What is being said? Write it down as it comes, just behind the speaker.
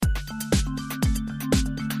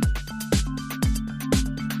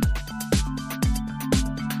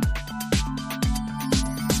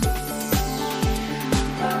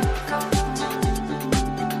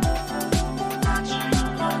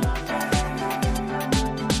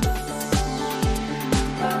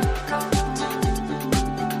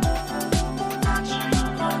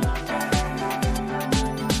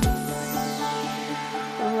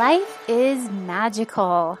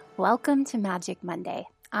magical. Welcome to Magic Monday.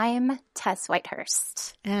 I'm Tess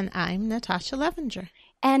Whitehurst. And I'm Natasha Levenger.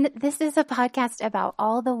 And this is a podcast about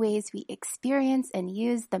all the ways we experience and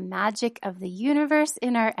use the magic of the universe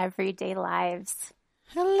in our everyday lives.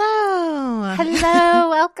 Hello. Hello.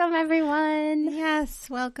 Welcome, everyone. Yes.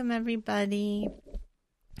 Welcome, everybody.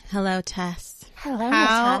 Hello, Tess. Hello,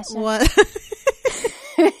 Natasha.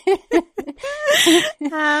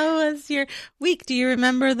 How was your week? Do you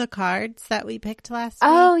remember the cards that we picked last week?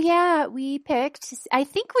 Oh, yeah. I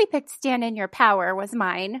think we picked Stand in Your Power was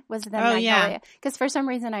mine. Was the Magnolia. Yeah. Because for some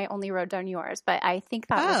reason I only wrote down yours, but I think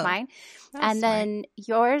that was mine. And smart. Then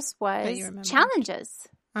yours was Challenges.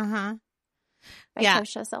 Uh-huh. By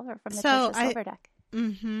Tosha Silver from the Tosha Silver deck.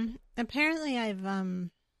 Mm-hmm. Apparently I've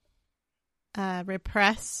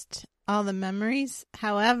repressed all the memories.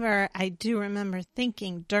 However, I do remember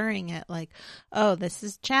thinking during it, like, oh, this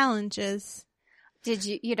is Challenges. Did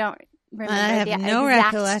you don't remember I have no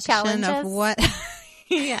recollection challenges? of what.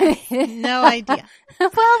 Yeah, no idea.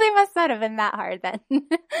 Well, they must not have been that hard then.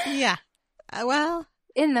 Yeah. Well,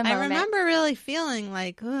 in the moment. I remember really feeling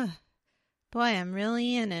like, oh, boy, I'm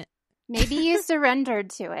really in it. Maybe you surrendered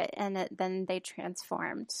to it and then they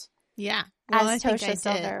transformed. Yeah. Well, as Tosha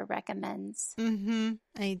Silver recommends. Mm-hmm.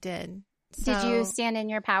 I did. Did you stand in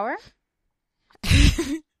your power?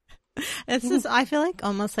 This is, I feel like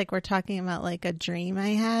almost like we're talking about like a dream I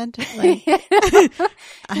had. Like,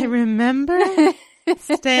 I remember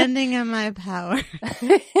standing in my power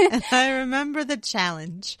and I remember the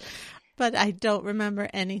challenge, but I don't remember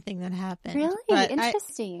anything that happened. Really? But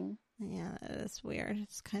interesting. Yeah, that is weird.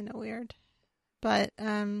 It's kind of weird. But,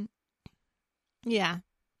 yeah.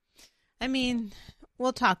 I mean,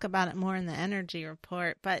 we'll talk about it more in the energy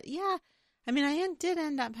report. But, yeah, I mean, I did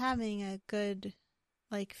end up having a good,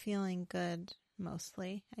 like, feeling good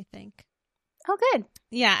mostly, I think. Oh, good.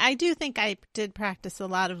 Yeah, I do think I did practice a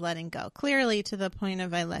lot of letting go. Clearly to the point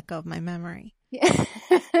of I let go of my memory.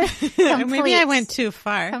 Maybe I went too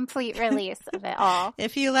far. Complete release of it all.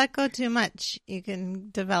 If you let go too much, you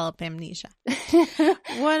can develop amnesia.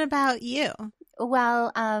 What about you?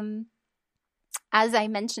 Well, as I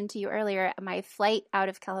mentioned to you earlier, my flight out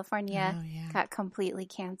of California got completely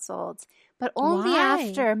canceled, but only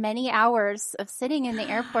after many hours of sitting in the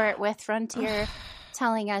airport with Frontier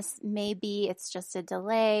telling us maybe it's just a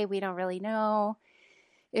delay. We don't really know.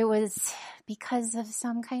 It was because of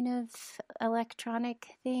some kind of electronic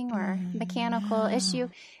thing or mechanical issue.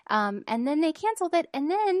 And then they canceled it.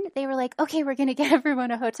 And then they were like, okay, we're going to get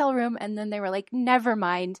everyone a hotel room. And then they were like, never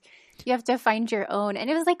mind. You have to find your own. And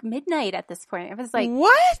it was like midnight at this point. It was like,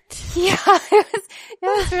 what? Yeah, it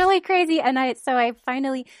was really crazy. And I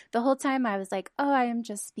finally, the whole time I was like, oh, I am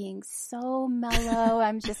just being so mellow.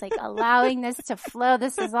 I'm just like allowing this to flow.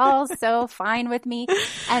 This is all so fine with me.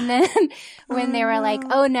 And then when they were like,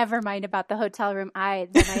 oh, never mind about the hotel room, I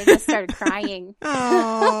just started crying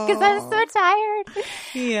because I was so tired.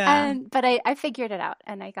 Yeah. But I figured it out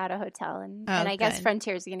and I got a hotel and I guess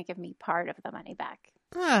Frontier is going to give me part of the money back.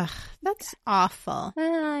 Ugh, that's awful.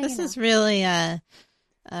 This is really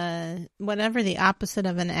whatever the opposite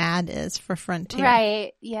of an ad is for Frontier.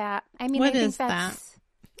 Right, yeah. I mean, what I think is that?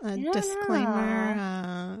 A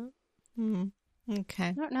disclaimer? Okay.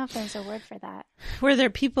 I don't know if there's a word for that. Were there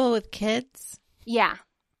people with kids? Yeah.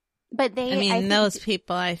 But those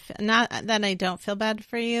people, not that I don't feel bad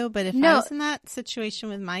for you, but if I was in that situation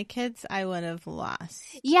with my kids, I would have lost.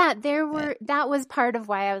 Yeah, that was part of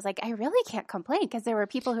why I was like, I really can't complain because there were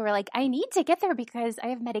people who were like, I need to get there because I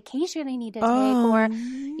have medication I need to take or,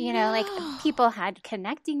 like people had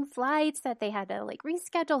connecting flights that they had to like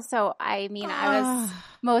reschedule. So, I mean,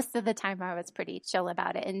 most of the time I was pretty chill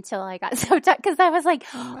about it until I got so tired because I was like,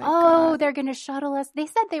 they're going to shuttle us. They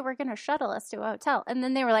said they were going to shuttle us to a hotel. And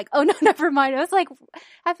then they were like, oh, no, never mind. I was like,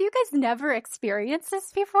 have you guys never experienced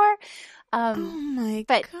this before? Oh my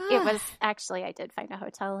God. God. It was actually, I did find a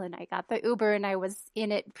hotel and I got the Uber and I was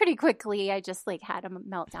in it pretty quickly. I just like had a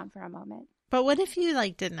meltdown for a moment. But what if you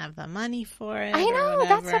like didn't have the money for it? I know.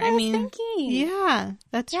 That's what I was thinking. Yeah.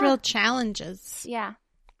 That's real challenges. Yeah.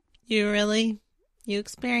 You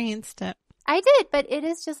experienced it. I did, but it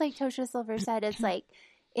is just like Tosha Silver said. It's like,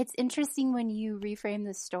 it's interesting when you reframe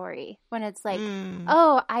the story, when it's like,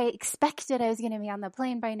 oh, I expected I was going to be on the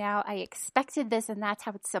plane by now. I expected this and that's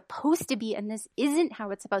how it's supposed to be. And this isn't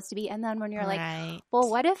how it's supposed to be. And then when you're like, well,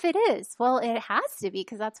 what if it is? Well, it has to be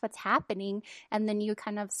because that's what's happening. And then you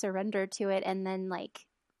kind of surrender to it and then like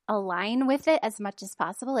align with it as much as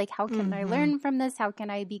possible. Like, how can I learn from this? How can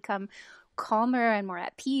I become calmer and more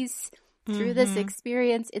at peace through this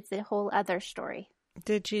experience? It's a whole other story.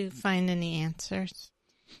 Did you find any answers?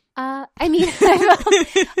 I mean,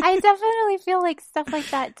 I definitely feel like stuff like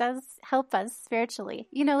that does help us spiritually.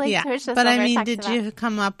 You know, like Trisha but Silver I mean, talks did about. you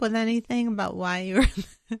come up with anything about why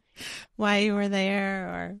you were there,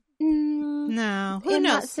 or no? Who in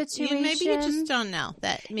knows? That situation, Maybe you just don't know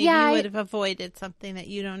that. Maybe you would have avoided something that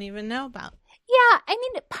you don't even know about. Yeah, I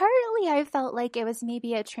mean, partly I felt like it was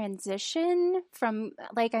maybe a transition from,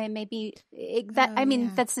 like, I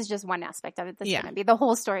mean, this is just one aspect of it. This is going to be the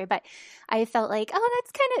whole story, but I felt like, oh,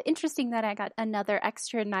 that's kind of interesting that I got another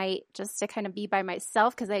extra night just to kind of be by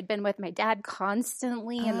myself, because I'd been with my dad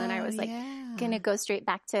constantly, and then I was like going to go straight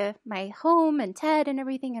back to my home and Ted and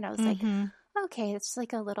everything, and I was like, okay, it's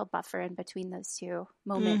like a little buffer in between those two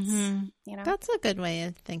moments. You know, that's a good way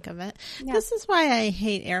to think of it. Yeah. This is why I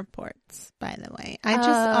hate airports, by the way.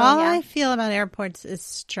 I feel about airports is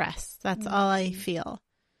stress. That's all I feel.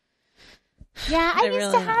 Yeah, I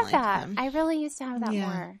used to have that. I really used to have that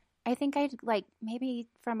more. I think I'd like maybe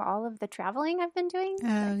from all of the traveling I've been doing.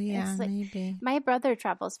 Oh, yeah, like, maybe. My brother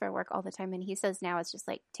travels for work all the time, and he says now it's just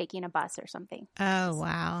like taking a bus or something. Oh,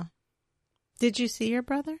 wow. Did you see your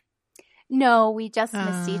brother? No, we just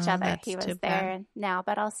missed each other. He was there bad. now,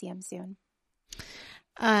 but I'll see him soon.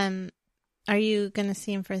 Are you going to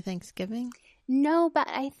see him for Thanksgiving? No, but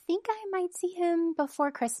I think I might see him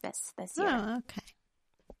before Christmas this year. Oh, okay.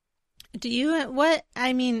 Do you,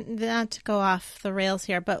 not to go off the rails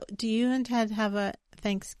here, but do you and Ted have a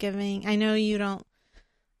Thanksgiving? I know you don't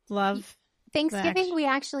love Thanksgiving. We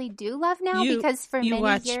actually do love now because for many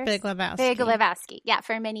watch years, Big Lebowski. Big Lebowski, yeah,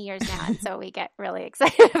 for many years now, and so we get really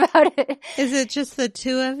excited about it. Is it just the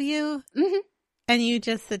two of you? Mm-hmm. And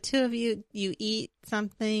the two of you, you eat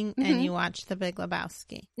something and you watch The Big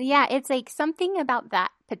Lebowski. Yeah, it's like something about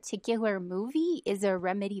that particular movie is a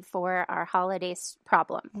remedy for our holidays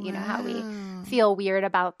problem. Wow. You know, how we feel weird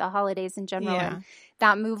about the holidays in general. Yeah. And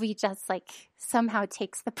that movie just like somehow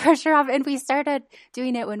takes the pressure off. And we started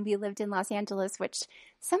doing it when we lived in Los Angeles, which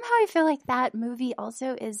somehow I feel like that movie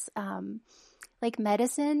also is like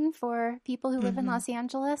medicine for people who live in Los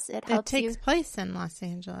Angeles. It helps takes place in Los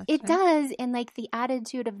Angeles. It does. And like the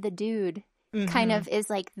attitude of the dude kind of is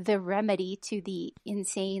like the remedy to the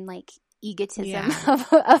insane like egotism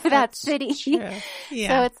of that city. True. Yeah.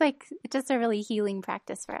 So it's like just a really healing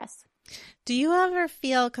practice for us. Do you ever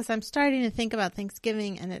feel, because I'm starting to think about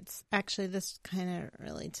Thanksgiving, and it's actually, this kind of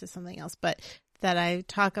relates to something else, but that I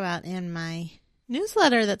talk about in my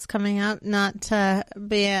newsletter that's coming out, not to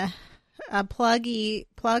be a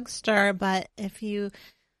plugster, but I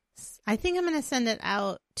think I'm going to send it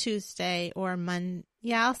out Tuesday or Monday.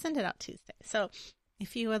 Yeah, I'll send it out Tuesday. So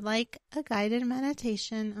if you would like a guided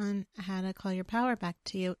meditation on how to call your power back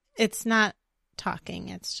to you, it's not talking,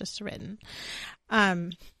 it's just written.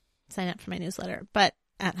 Sign up for my newsletter, but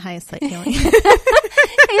at Highest Light Healing.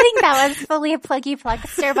 I think that was fully a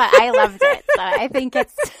plugster, but I loved it. So I think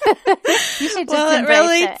it's you should just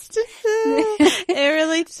embrace it. It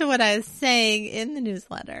relates to what I was saying in the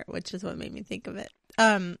newsletter, which is what made me think of it.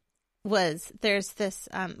 There's this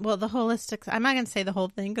the holistic, I'm not going to say the whole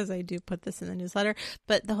thing because I do put this in the newsletter,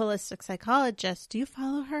 but the holistic psychologist, do you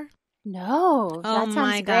follow her? No, that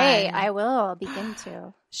sounds great. I will begin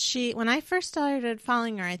to. When I first started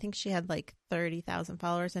following her, I think she had like 30,000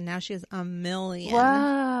 followers, and now she has 1 million.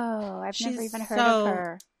 Whoa, I've never even heard of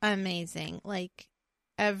her. Amazing. Like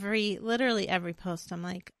literally every post, I'm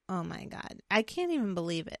like, oh my God, I can't even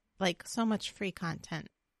believe it. Like so much free content.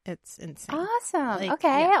 It's insane. Awesome.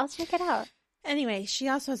 Okay, I'll check it out. Anyway, she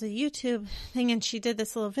also has a YouTube thing, and she did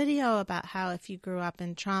this little video about how if you grew up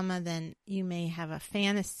in trauma, then you may have a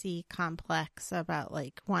fantasy complex about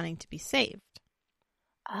like wanting to be saved.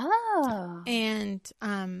 Oh. And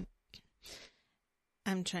I'm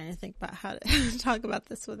trying to think about how to talk about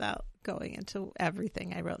this without going into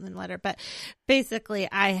everything I wrote in the letter. But basically,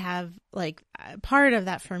 I have like part of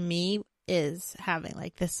that for me is having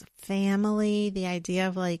like this family, the idea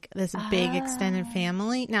of like this big extended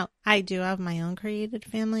family. Now, I do have my own created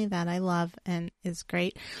family that I love and is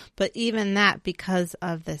great. But even that, because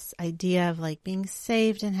of this idea of like being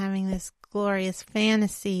saved and having this glorious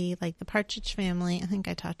fantasy, like the Partridge Family. I think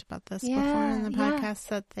I talked about this before in the podcast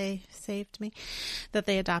that they saved me, that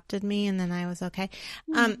they adopted me, and then I was okay.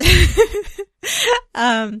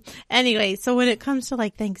 Anyway, so when it comes to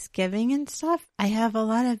like Thanksgiving and stuff, I have a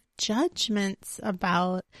lot of judgments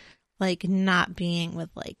about like not being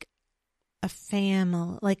with like a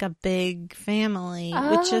family, like a big family,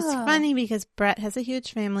 which is funny because Brett has a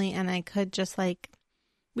huge family, and I could just like,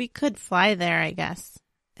 we could fly there, I guess.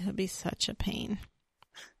 It would be such a pain.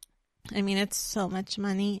 I mean, it's so much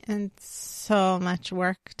money and so much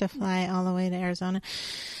work to fly all the way to Arizona.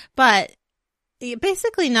 But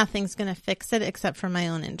basically nothing's going to fix it except for my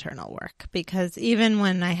own internal work, because even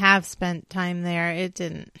when I have spent time there, it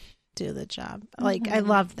didn't do the job. Like, I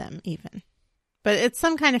love them even. But it's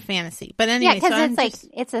some kind of fantasy. But anyway, because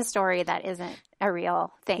it's a story that isn't a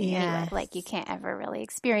real thing anyway. Like, you can't ever really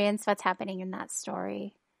experience what's happening in that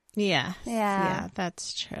story. Yeah,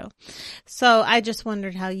 that's true. So I just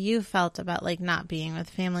wondered how you felt about like not being with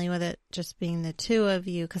family, with it just being the two of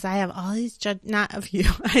you, because I have all these not of you.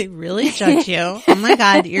 I really judge you. Oh my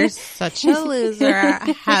God, you're such a loser.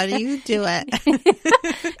 How do you do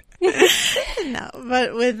it? No,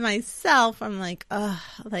 but with myself, I'm like, oh,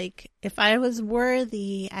 like if I was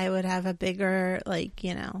worthy, I would have a bigger, like,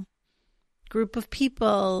 group of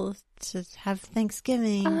people to have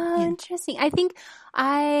Thanksgiving. Oh, interesting. I think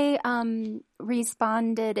I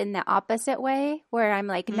responded in the opposite way, where I'm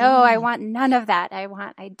like, no, I want none of that.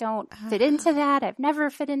 I don't fit into that. I've never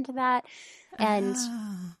fit into that. And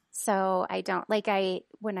so I don't,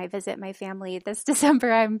 when I visit my family this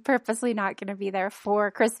December, I'm purposely not going to be there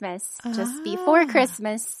for Christmas, just before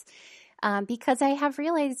Christmas, because I have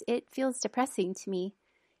realized it feels depressing to me.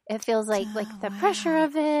 It feels like the pressure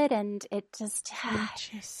of it, and it just,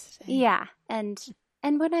 yeah. And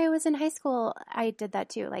when I was in high school, I did that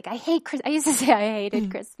too. Like, I used to say I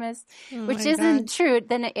hated Christmas, which isn't true.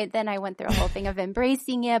 Then I went through a whole thing of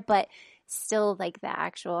embracing it, but still like the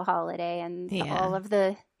actual holiday and all of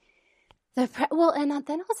and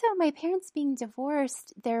then also my parents being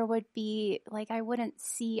divorced, there would be like, I would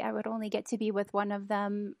only get to be with one of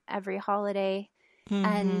them every holiday.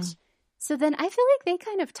 And so then I feel like they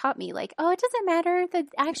kind of taught me like, oh, it doesn't matter. The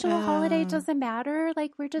actual holiday doesn't matter.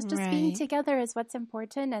 Like, we're just being together is what's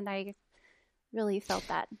important. And I really felt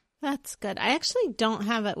that. That's good. I actually don't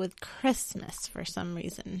have it with Christmas for some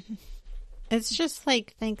reason. It's just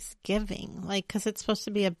like Thanksgiving, like, because it's supposed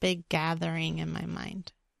to be a big gathering in my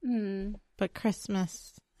mind. But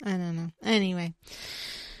Christmas, I don't know. Anyway,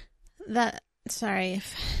 sorry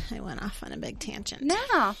if I went off on a big tangent. No.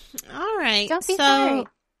 All right. Don't be sorry.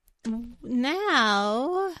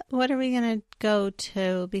 Now, what are we going to go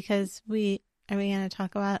to? Because are we going to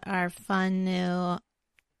talk about our fun new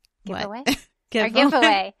giveaway? Our giveaway.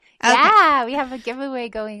 Okay. Yeah, we have a giveaway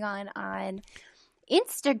going on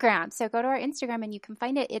Instagram. So go to our Instagram and you can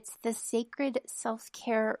find it. It's the Sacred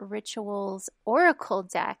Self-Care Rituals Oracle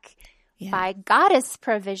Deck by Goddess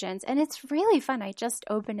Provisions. And it's really fun. I just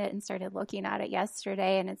opened it and started looking at it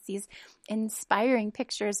yesterday. And it's these inspiring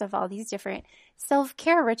pictures of all these different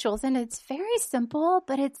self-care rituals. And it's very simple,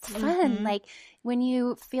 but it's fun. Like, when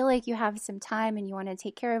you feel like you have some time and you want to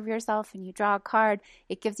take care of yourself and you draw a card,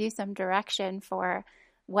 it gives you some direction for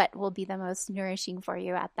what will be the most nourishing for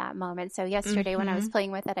you at that moment. So yesterday when I was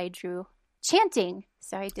playing with it, I drew chanting.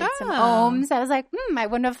 So I did some ohms. I was like, I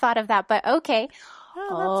wouldn't have thought of that, but okay.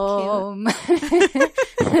 Oh, that's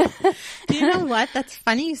cute. Do you know what? That's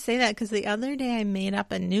funny you say that, because the other day I made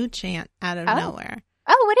up a new chant out of nowhere.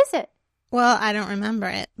 Oh, what is it? Well, I don't remember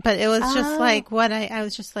it, but it was just like what I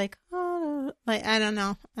was just like, like, I don't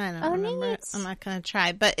know. I don't remember it. I'm not going to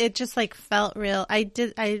try, but it just like felt real. I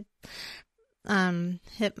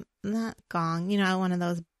hit not gong, one of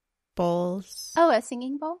those bowls. Oh, a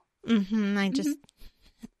singing bowl? I just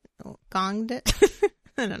gonged it.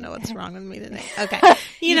 I don't know what's wrong with me today. Okay.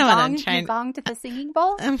 You know what I'm trying. You gonged the singing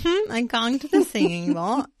bowl? I gonged the singing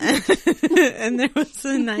bowl. And there was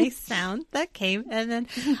a nice sound that came. And then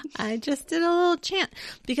I just did a little chant.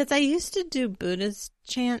 Because I used to do Buddhist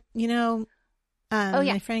chant,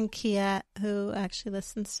 my friend Kia, who actually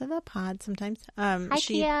listens to the pod sometimes. Hi,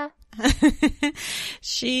 Kia.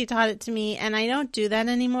 She taught it to me. And I don't do that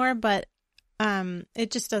anymore, but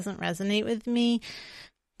it just doesn't resonate with me.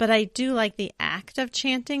 But I do like the act of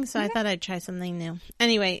chanting, so I thought I'd try something new.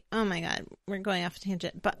 Anyway, oh my God, we're going off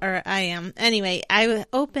tangent, or I am. Anyway, I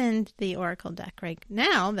opened the Oracle deck right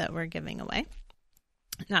now that we're giving away.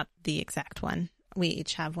 Not the exact one. We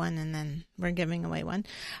each have one, and then we're giving away one.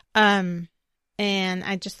 And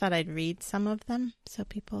I just thought I'd read some of them so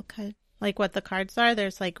people could, like, what the cards are.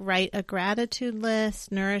 There's like, write a gratitude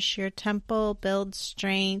list, nourish your temple, build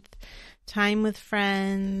strength, time with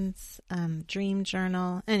friends, dream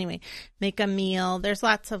journal. Anyway, make a meal. There's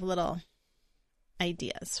lots of little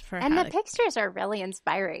ideas for and the pictures are really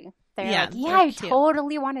inspiring. They're like, I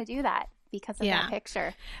totally want to do that because of that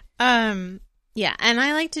picture. Yeah, and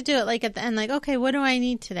I like to do it like at the end, like, okay, what do I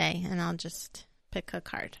need today? And I'll just pick a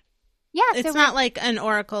card. Yeah, it's not like an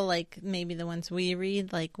oracle, like maybe the ones we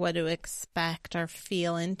read, like what to expect or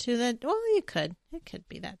feel into that. Well, it could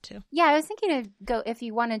be that too. Yeah, I was thinking if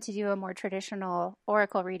you wanted to do a more traditional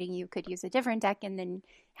oracle reading, you could use a different deck and then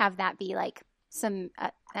have that be like an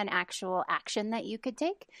actual action that you could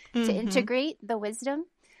take to integrate the wisdom,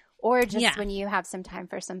 or just when you have some time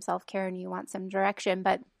for some self-care and you want some direction.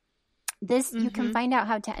 But this, you can find out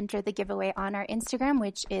how to enter the giveaway on our Instagram,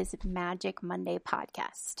 which is Magic Monday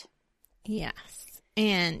Podcast. Yes.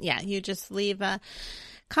 And you just leave a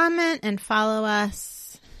comment and follow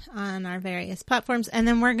us on our various platforms. And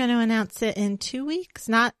then we're going to announce it in 2 weeks.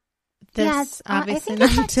 Not this, obviously, I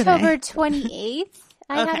think not it's today. October 28th.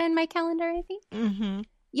 I had in my calendar, I think. Mm-hmm.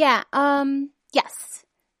 Yeah. Yes.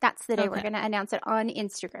 That's the day we're going to announce it on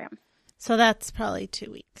Instagram. So that's probably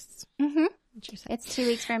 2 weeks. Mm-hmm. It's 2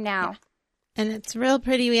 weeks from now. Yeah. And it's real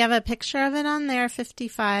pretty. We have a picture of it on there,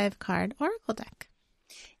 55 card Oracle deck.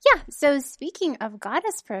 Yeah. So speaking of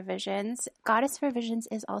Goddess Provisions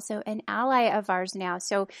is also an ally of ours now.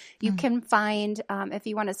 So you can find, if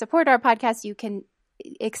you want to support our podcast, you can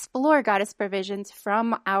explore Goddess Provisions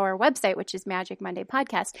from our website, which is Magic Monday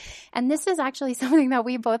Podcast. And this is actually something that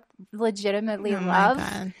we both legitimately love. My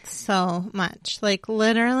God, so much. Like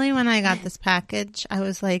literally when I got this package, I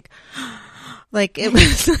was like it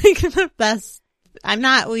was like the best. I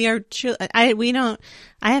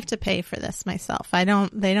have to pay for this myself. They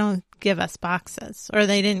don't give us boxes, or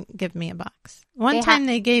they didn't give me a box. One time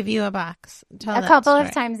they gave you a box. A couple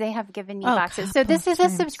of times they have given me boxes. So this is a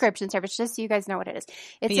subscription service, just so you guys know what it is.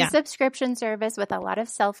 It's a subscription service with a lot of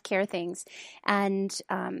self-care things. And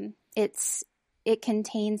it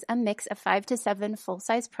contains a mix of 5 to 7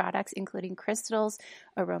 full-size products, including crystals,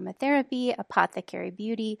 aromatherapy, apothecary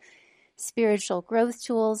beauty, spiritual growth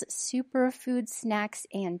tools, superfood snacks,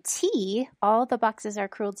 and tea. All the boxes are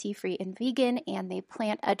cruelty-free and vegan, and they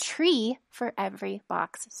plant a tree for every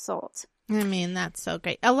box sold. I mean, that's so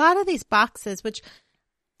great. A lot of these boxes, which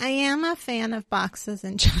I am a fan of boxes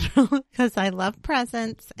in general because I love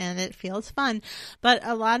presents and it feels fun, but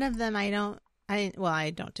a lot of them I don't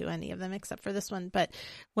do any of them except for this one. But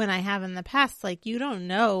when I have in the past, like, you don't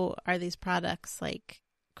know, are these products like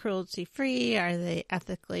cruelty-free? Are they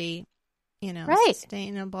ethically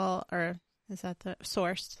sustainable, or is that the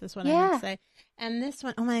sourced is what I would say. And this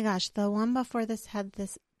one, oh my gosh, the one before this had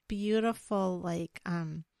this beautiful, like,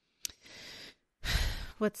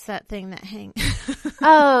 what's that thing that hangs?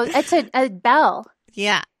 Oh, it's a bell.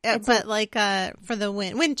 Yeah, but for the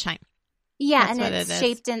wind chime. Yeah, that's, and it's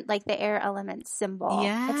shaped in like the air element symbol.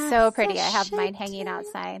 Yeah, it's so pretty. I have mine hanging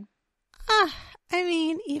outside. I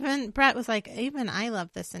mean, even Brett was like, even I love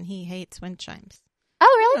this, and he hates wind chimes.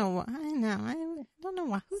 Oh, really? I know. I don't know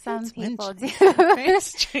why. Some people do. Very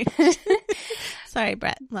strange. Sorry,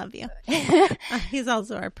 Brett. Love you. He's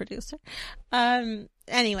also our producer.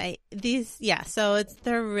 Anyway, so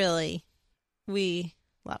we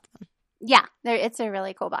love them. Yeah, it's a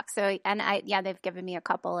really cool box. So, they've given me a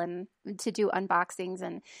couple and to do unboxings,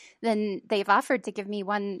 and then they've offered to give me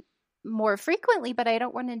one more frequently, but I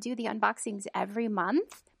don't want to do the unboxings every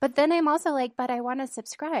month. But then I'm also like, but I want to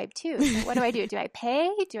subscribe too. So what do I do? Do I pay?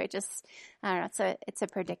 Do I just, I don't know. It's a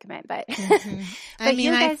predicament, but. Mm-hmm. I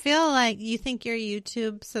mean, I feel like you think your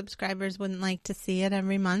YouTube subscribers wouldn't like to see it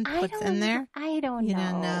every month. What's in there? I don't know. You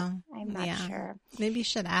don't know. I'm not sure. Maybe you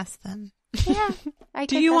should ask them. Yeah.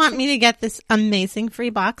 Do you want me to get this amazing free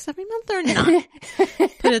box every month or not?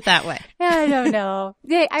 Put it that way. I don't know.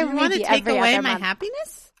 Do you want to take away my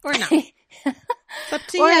happiness? Or not? It's up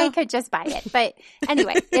to you. Or I could just buy it. But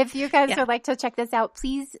anyway, if you guys would like to check this out,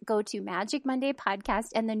 please go to Magic Monday Podcast,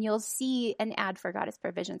 and then you'll see an ad for Goddess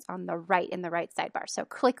Provisions on the right, in the right sidebar. So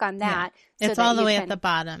click on that. Yeah. It's all the way at the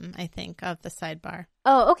bottom, I think, of the sidebar.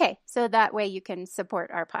 Oh, okay. So that way you can support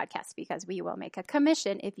our podcast, because we will make a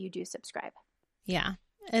commission if you do subscribe. Yeah.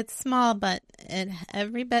 It's small, but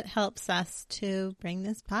every bit helps us to bring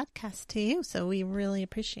this podcast to you. So we really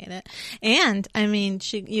appreciate it. And I mean,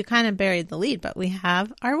 you kind of buried the lead, but we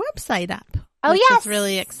have our website up. Oh, which yes. is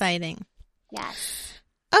really exciting. Yes.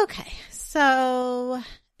 Okay. So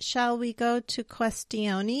shall we go to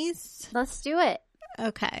questiones? Let's do it.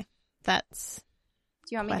 Okay. Do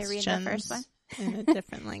you want me to read the first one? In a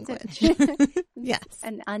different language. Yes.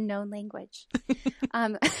 An unknown language.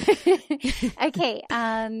 Okay.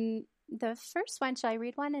 The first one, shall I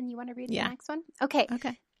read one and you want to read the next one? Okay.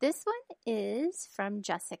 This one is from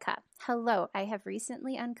Jessica. Hello. I have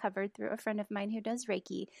recently uncovered through a friend of mine who does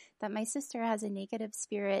Reiki that my sister has a negative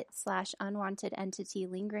spirit / unwanted entity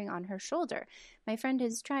lingering on her shoulder. My friend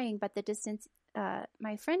is trying the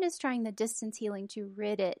distance healing to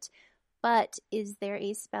rid it. But is there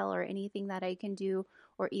a spell or anything that I can do,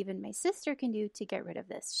 or even my sister can do, to get rid of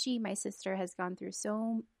this? My sister, has gone through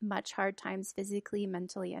so much hard times physically,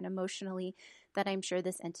 mentally, and emotionally that I'm sure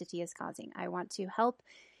this entity is causing. I want to help,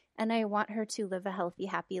 and I want her to live a healthy,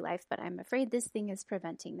 happy life, but I'm afraid this thing is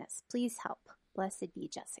preventing this. Please help. Blessed be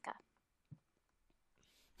Jessica.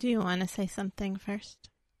 Do you want to say something first?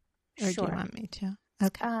 Or Sure. do you want me to?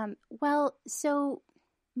 Okay. Well, so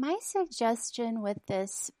my suggestion with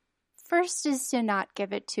this first is to not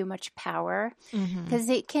give it too much power, because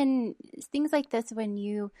things like this, when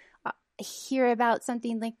you hear about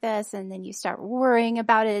something like this and then you start worrying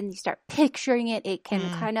about it and you start picturing it, it can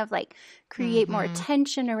kind of like create more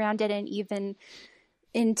tension around it and even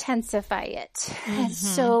intensify it.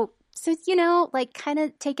 So, like kind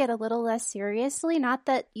of take it a little less seriously. Not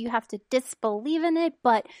that you have to disbelieve in it,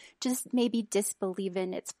 but just maybe disbelieve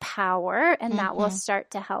in its power, and that will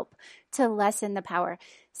start to help to lessen the power.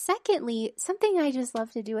 Secondly, something I just love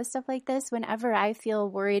to do with stuff like this, whenever I feel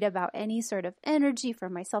worried about any sort of energy for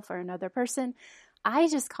myself or another person, I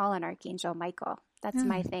just call on Archangel Michael. That's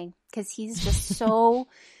my thing, because he's just so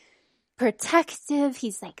protective.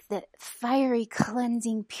 He's like the fiery,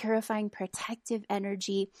 cleansing, purifying, protective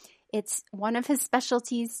energy. It's one of his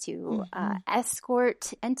specialties to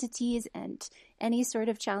escort entities and any sort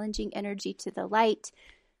of challenging energy to the light.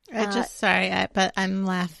 But I'm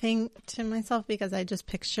laughing to myself because I just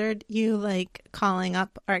pictured you like calling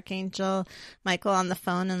up Archangel Michael on the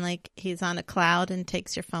phone, and like he's on a cloud and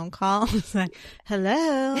takes your phone call. It's like,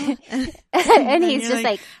 hello. And he's just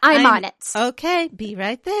like, I'm on it. Okay, be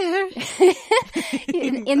right there.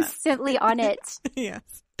 Instantly on it. Yes.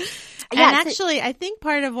 And actually, I think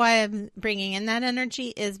part of why I'm bringing in that energy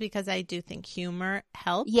is because I do think humor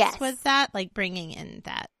helps with that, like bringing in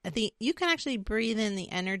that. You can actually breathe in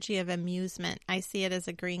the energy of amusement. I see it as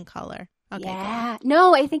a green color. Okay, yeah.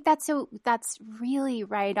 No, I think that's really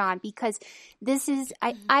right on, because this is,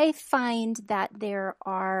 I find that there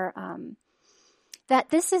are, that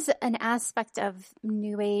this is an aspect of the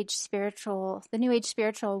New Age spiritual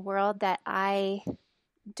world that I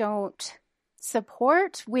don't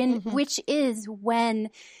support, which is when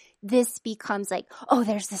this becomes like, oh,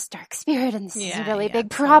 there's this dark spirit and this is a really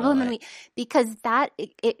big problem, totally. Because that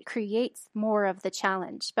it creates more of the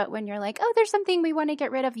challenge. But when you're like, oh, there's something we want to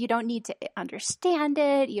get rid of, you don't need to understand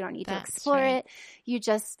it, you don't need to explore it, you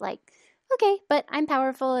just like, okay, but I'm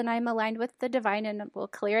powerful and I'm aligned with the divine and we'll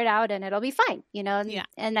clear it out and it'll be fine,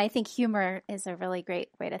 And I think humor is a really great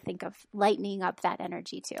way to think of lightening up that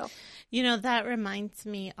energy too. That reminds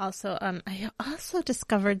me also, I also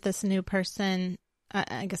discovered this new person.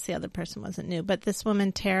 I guess the other person wasn't new, but this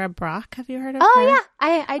woman, Tara Brach, have you heard of her? Oh,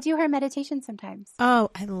 yeah. I do her meditation sometimes. Oh,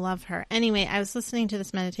 I love her. Anyway, I was listening to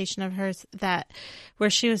this meditation of hers where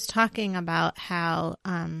she was talking about how,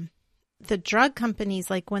 the drug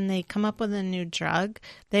companies, like when they come up with a new drug,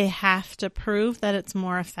 they have to prove that it's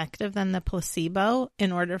more effective than the placebo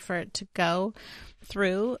in order for it to go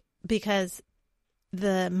through, because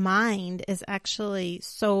the mind is actually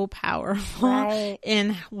so powerful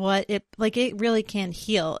in what it really can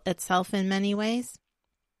heal itself in many ways.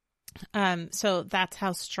 So that's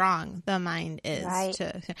how strong the mind is.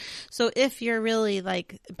 Right. So if you're really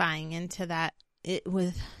like buying into that,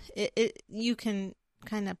 you can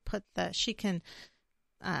kind of she can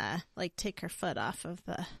like take her foot off of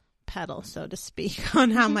the pedal, so to speak, on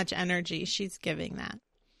how much energy she's giving that.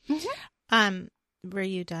 Were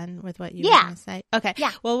you done with what you were going to say? Okay.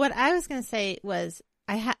 Yeah. Well, what I was going to say was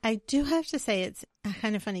I do have to say it's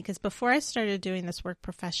kind of funny, because before I started doing this work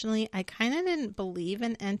professionally, I kind of didn't believe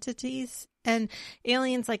in entities and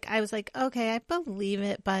aliens. Like I was like, okay, I believe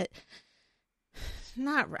it, but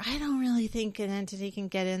I don't really think an entity can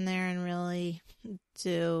get in there and really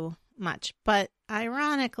do much. But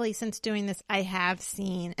ironically, since doing this, I have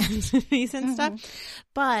seen entities and stuff.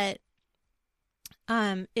 But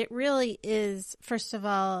it really is, first of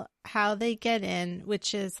all, how they get in,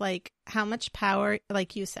 which is like how much power,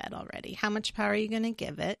 like you said already, how much power are you going to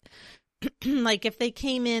give it? Like if they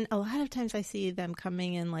came in, a lot of times I see them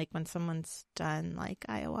coming in like when someone's done like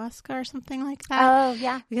ayahuasca or something like that. Oh,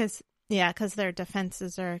 yeah. Because their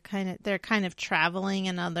defenses are they're kind of traveling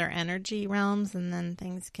in other energy realms, and then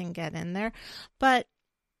things can get in there. But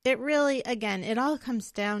it really, again, it all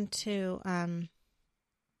comes down to,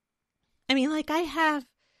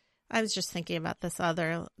 I was just thinking about this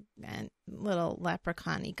other little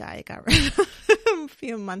leprechaun-y guy I got rid of a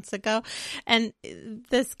few months ago. And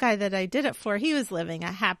this guy that I did it for, he was living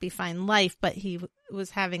a happy, fine life, but he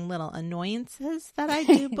was having little annoyances that I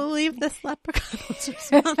do believe this leprechaun was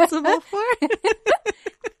responsible for.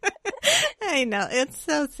 I know, it's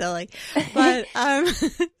so silly. But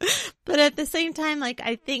but at the same time, like,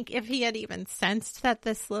 I think if he had even sensed that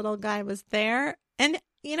this little guy was there, and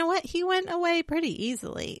you know what, he went away pretty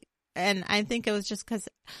easily. And I think it was just because,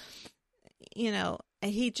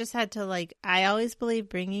 he just had to, like, I always believe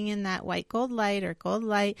bringing in that white gold light or gold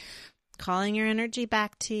light, calling your energy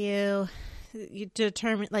back to you, you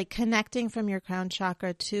determine, like, connecting from your crown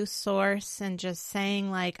chakra to source and just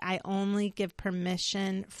saying, like, I only give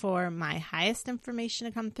permission for my highest information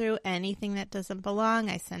to come through. Anything that doesn't belong,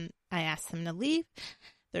 I ask them to leave.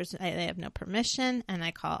 They have no permission, and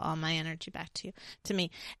I call all my energy back to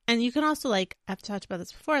me. And you can also, like, I've talked about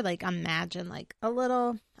this before, like, imagine, like, I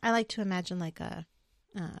like to imagine, like, a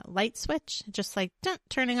light switch, just like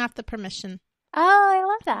turning off the permission. Oh, I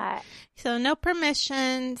love that. So no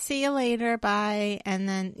permission, see you later, bye. And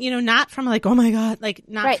then, not from like, oh my God, like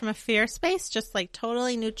not from a fear space, just like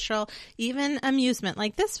totally neutral, even amusement.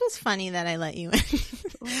 Like, this was funny that I let you in.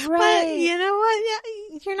 But you know what? Yeah,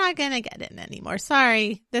 you're not going to get in anymore.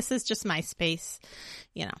 Sorry. This is just my space,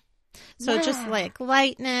 So just like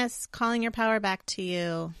lightness, calling your power back to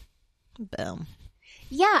you. Boom.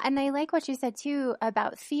 Yeah. And I like what you said too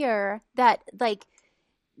about fear, that like,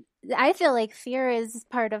 I feel like fear is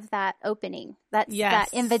part of that opening. That's that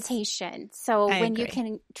invitation. So when you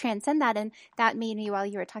can transcend that, and that made me, while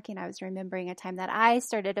you were talking, I was remembering a time that I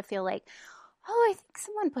started to feel like, oh, I think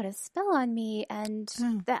someone put a spell on me. And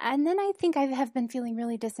and then I think I have been feeling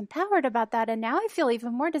really disempowered about that. And now I feel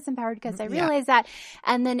even more disempowered because I realized that.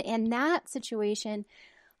 And then in that situation,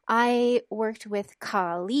 I worked with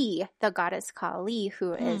Kali, the goddess Kali,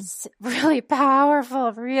 who is really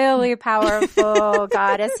powerful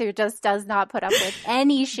goddess who just does not put up with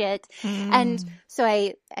any shit. And so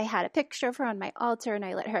I had a picture of her on my altar, and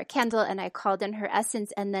I lit her a candle, and I called in her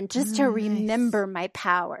essence, and then just to remember my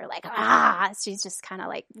power, like, she's just kind of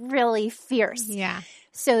like really fierce. Yeah.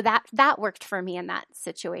 So that worked for me in that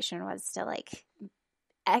situation, was to like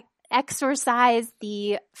exorcise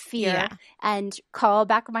the fear and call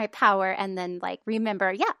back my power, and then like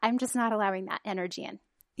remember, I'm just not allowing that energy in.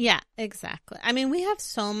 Yeah, exactly. I mean, we have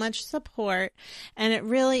so much support, and it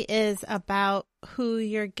really is about who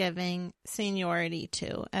you're giving seniority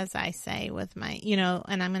to, as I say with my,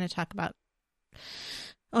 and I'm going to talk about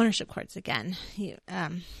ownership cords again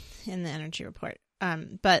in the energy report.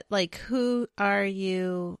 But like, who are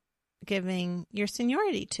you giving your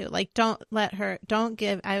seniority to? Like, I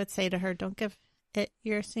would say to her, don't give it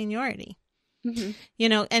your seniority.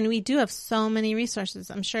 And we do have so many resources.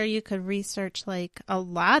 I'm sure you could research like a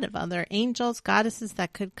lot of other angels, goddesses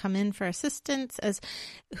that could come in for assistance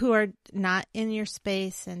who are not in your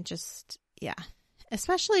space, and just,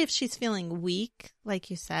 especially if she's feeling weak, like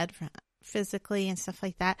you said, physically and stuff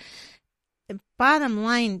like that. Bottom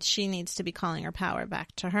line, she needs to be calling her power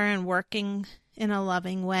back to her and working in a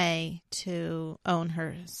loving way to own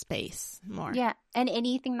her space more. Yeah, and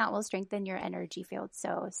anything that will strengthen your energy field.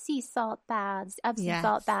 So sea salt baths, Epsom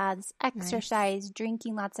salt baths, exercise,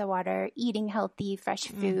 drinking lots of water, eating healthy, fresh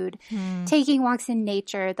food, taking walks in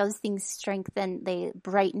nature. Those things strengthen, they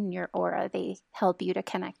brighten your aura. They help you to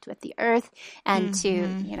connect with the earth and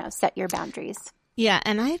to, set your boundaries. Yeah,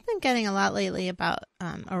 and I've been getting a lot lately about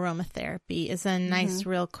aromatherapy is a nice,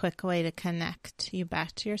 real quick way to connect you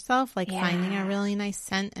back to yourself, like finding a really nice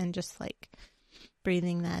scent and just like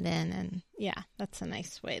breathing that in. And that's a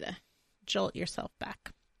nice way to jolt yourself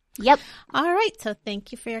back. Yep. All right. So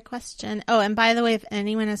thank you for your question. Oh, and by the way, if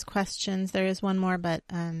anyone has questions, there is one more, but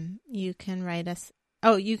you can write us.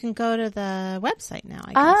 Oh, you can go to the website now,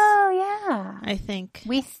 I guess. Oh, yeah. I think.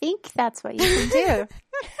 We think that's what you can do.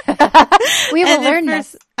 We will learn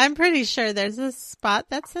this. I'm pretty sure there's a spot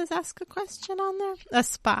that says ask a question on there. A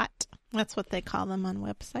spot. That's what they call them on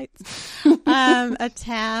websites. A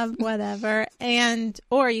tab, whatever.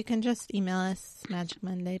 Or you can just email us,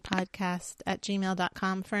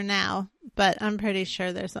 magicmondaypodcast@gmail.com for now. But I'm pretty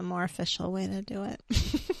sure there's a more official way to do it.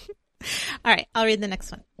 All right. I'll read the next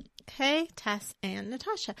one. Okay, Tess and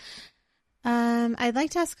Natasha. I'd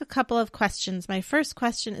like to ask a couple of questions. My first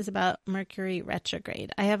question is about Mercury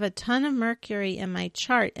retrograde. I have a ton of Mercury in my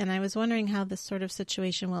chart, and I was wondering how this sort of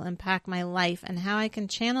situation will impact my life and how I can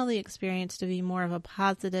channel the experience to be more of a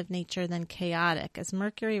positive nature than chaotic, as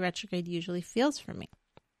Mercury retrograde usually feels for me.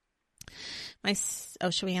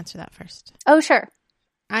 Should we answer that first? Oh, sure.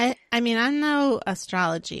 I mean, I'm no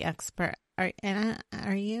astrology expert. Are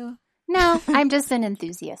you? No, I'm just an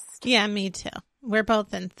enthusiast. Yeah, me too. We're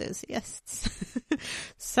both enthusiasts.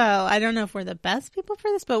 So I don't know if we're the best people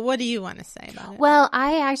for this, but what do you want to say about it? Well,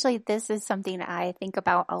 this is something I think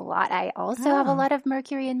about a lot. I also have a lot of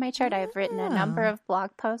Mercury in my chart. I've written a number of blog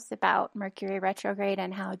posts about Mercury retrograde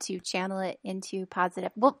and how to channel it into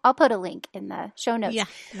positive. Well, I'll put a link in the show notes. Yeah,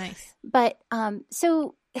 nice. But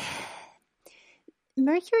so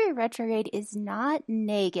Mercury retrograde is not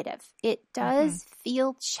negative. It does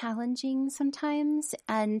feel challenging sometimes,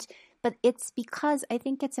 but it's because I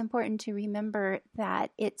think it's important to remember that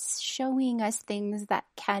it's showing us things that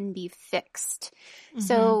can be fixed.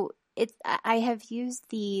 So I have used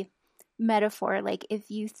the metaphor, like if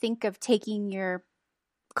you think of taking your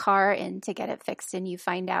car in to get it fixed and you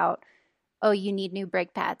find out, oh, you need new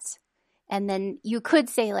brake pads. And then you could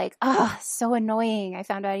say like, oh, so annoying. I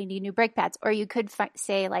found out I need new brake pads. Or you could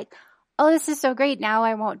say like, oh, this is so great. Now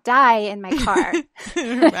I won't die in my car.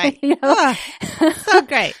 Right. So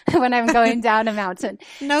great. When I'm going down a mountain.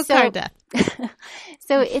 No car death.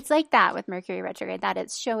 So it's like that with Mercury retrograde, that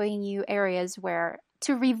it's showing you areas where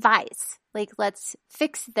to revise, like, let's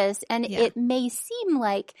fix this. And it may seem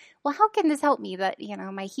like, well, how can this help me that,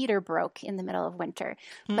 my heater broke in the middle of winter?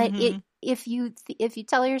 But if you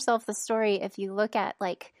tell yourself the story, if you look at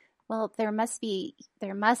like, well, there must be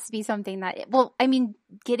something that,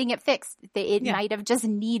 getting it fixed, it might have just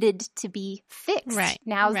needed to be fixed. Right.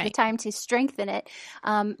 Now's the time to strengthen it.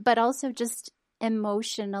 But also just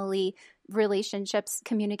emotionally,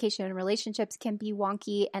 communication in relationships can be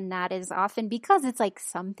wonky, and that is often because it's like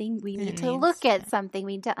something we need to look at, something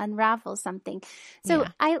we need to unravel something. So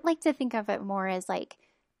I like to think of it more as like,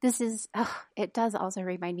 it does also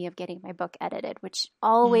remind me of getting my book edited, which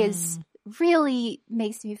always really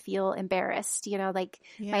makes me feel embarrassed. My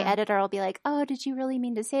editor will be like, oh, did you really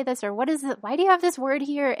mean to say this? Or what is it? Why do you have this word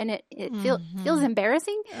here? And it feels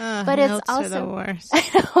embarrassing, but it's also the worst.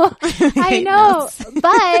 I know,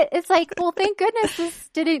 but it's like, well, thank goodness this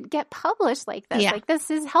didn't get published like this. Like,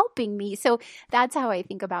 this is helping me. So that's how I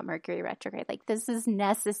think about Mercury retrograde. Like, this is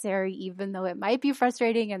necessary, even though it might be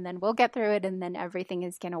frustrating, and then we'll get through it, and then everything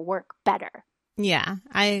is going to work better. Yeah,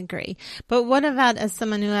 I agree. But what about as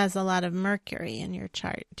someone who has a lot of Mercury in your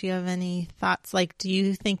chart? Do you have any thoughts? Like, do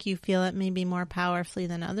you think you feel it maybe more powerfully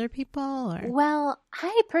than other people? Or? Well,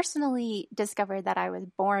 I personally discovered that I was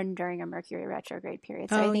born during a Mercury retrograde period.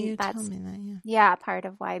 So I think that's told me that, part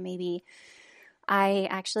of why maybe I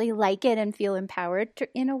actually like it and feel empowered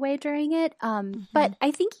in a way during it. But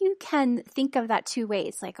I think you can think of that two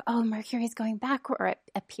ways. Like, oh, Mercury is going backward, or it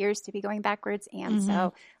appears to be going backwards. And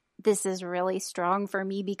so this is really strong for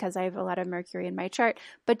me because I have a lot of Mercury in my chart.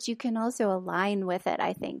 But you can also align with it,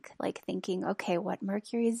 I think, like thinking, okay, what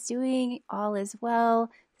Mercury is doing, all is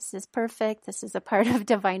well. This is perfect. This is a part of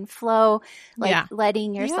divine flow. Like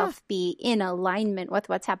letting yourself be in alignment with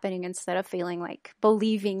what's happening instead of feeling like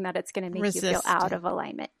believing that it's going to make you feel out of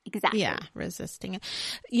alignment. Exactly. Yeah, resisting it.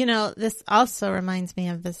 This also reminds me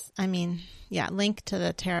of this. Link to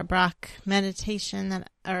the Tara Brach meditation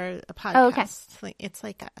or a podcast. Oh, okay. It's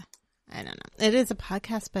like I don't know. It is a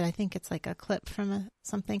podcast, but I think it's like a clip from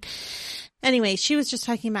something. Anyway, she was just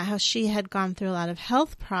talking about how she had gone through a lot of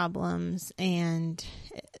health problems, and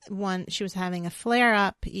she was having a flare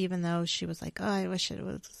up, even though she was like, oh, I wish it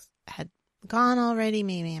had gone already.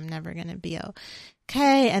 Maybe I'm never going to be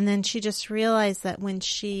okay. And then she just realized that when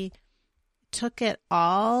she took it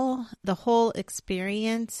all, the whole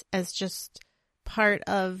experience as just part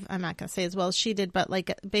of, I'm not going to say as well as she did, but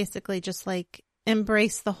like basically just like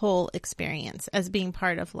embrace the whole experience as being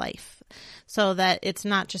part of life, so that it's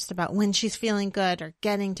not just about when she's feeling good or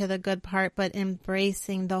getting to the good part, but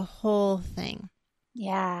embracing the whole thing.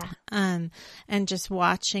 Yeah. And just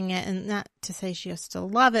watching it, and not to say she has to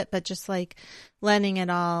love it, but just like letting it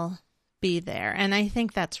all be there. And I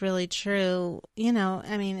think that's really true.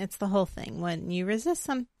 It's the whole thing. When you resist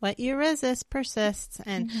what you resist persists.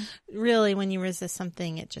 And really when you resist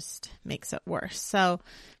something, it just makes it worse. So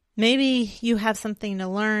maybe you have something to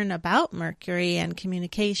learn about Mercury and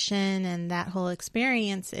communication and that whole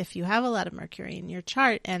experience if you have a lot of Mercury in your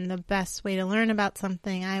chart. And the best way to learn about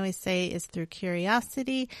something, I always say, is through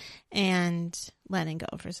curiosity and letting go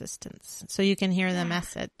of resistance, so you can hear the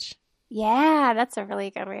message. Yeah, that's a really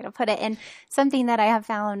good way to put it. And something that I have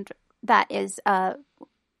found that is a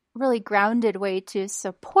really grounded way to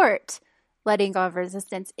support letting go of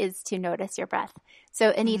resistance is to notice your breath. So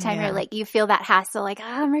anytime you're like, you feel that hassle, like,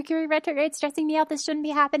 Mercury retrograde stressing me out, this shouldn't be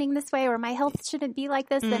happening this way, or my health shouldn't be like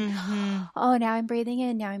this, then, now I'm breathing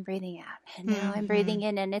in, now I'm breathing out, and now I'm breathing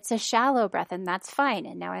in, and it's a shallow breath, and that's fine,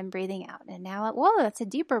 and now I'm breathing out, and now, whoa, that's a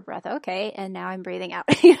deeper breath, okay, and now I'm breathing out.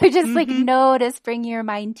 Just like notice, bring your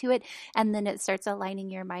mind to it, and then it starts aligning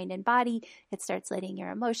your mind and body, it starts letting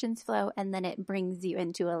your emotions flow, and then it brings you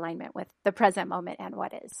into alignment with the present moment and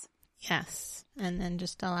what is. Yes. And then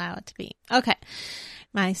just allow it to be. Okay.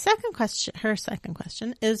 Her second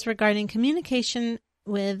question is regarding communication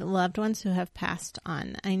with loved ones who have passed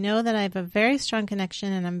on. I know that I have a very strong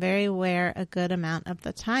connection and I'm very aware a good amount of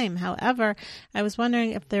the time. However, I was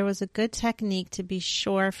wondering if there was a good technique to be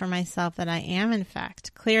sure for myself that I am, in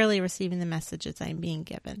fact, clearly receiving the messages I'm being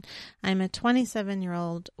given. I'm a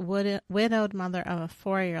 27-year-old widowed mother of a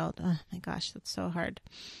 4-year-old. Oh my gosh, that's so hard.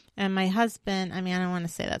 And my husband, I mean, I don't want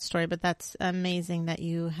to say that story, but that's amazing that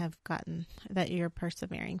that you're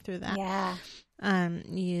persevering through that. Yeah.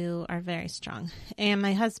 You are very strong. And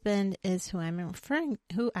my husband is who I am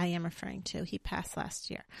referring to. He passed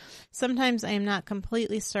last year. Sometimes I am not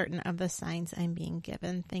completely certain of the signs I'm being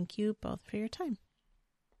given. Thank you both for your time.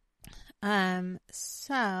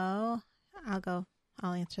 So I'll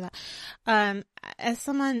answer that. As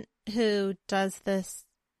someone who does this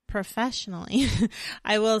professionally,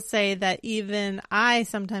 I will say that even I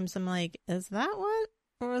sometimes am like, is that what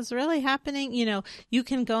was really happening? You know, you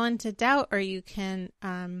can go into doubt, or you can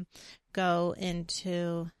go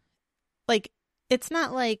into, like, it's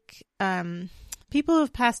not like people who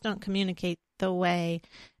have passed don't communicate the way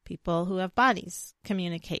people who have bodies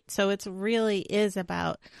communicate. So it really is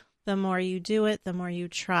about the more you do it, the more you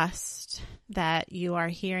trust that you are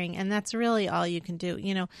hearing. And that's really all you can do.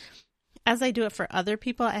 You know, as I do it for other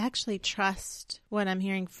people, I actually trust what I'm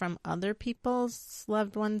hearing from other people's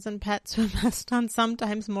loved ones and pets who have passed on,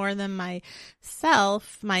 sometimes more than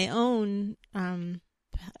myself, my own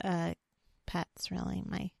pets,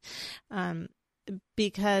 really.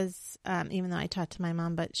 Because even though I talk to my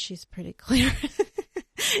mom, but she's pretty clear.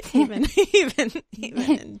 even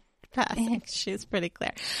in passing, she's pretty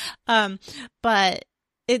clear. But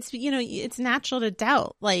it's, you know, it's natural to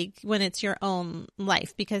doubt, like, when it's your own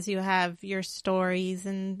life, because you have your stories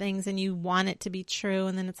and things and you want it to be true.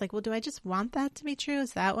 And then it's like, well, do I just want that to be true?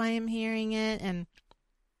 Is that why I'm hearing it? And,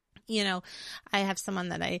 you know, I have someone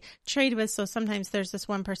that I trade with. So sometimes there's this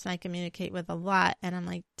one person I communicate with a lot, and I'm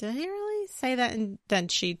like, did he really say that? And then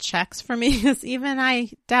she checks for me, because even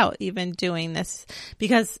I doubt even doing this,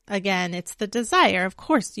 because again, it's the desire. Of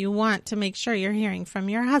course you want to make sure you're hearing from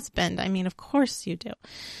your husband. I mean, of course you do.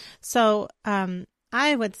 So,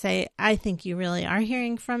 I would say, I think you really are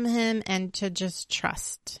hearing from him, and to just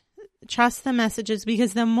trust the messages,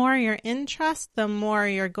 because the more you're in trust, the more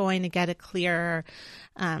you're going to get a clearer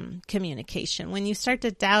communication. When you start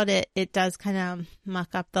to doubt it, it does kind of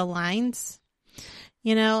muck up the lines,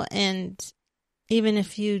 you know, and even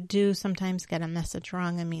if you do sometimes get a message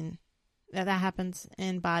wrong, I mean, that happens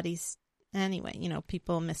in bodies anyway. You know,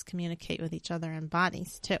 people miscommunicate with each other in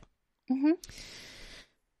bodies too. Mm-hmm.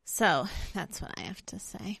 So that's what I have to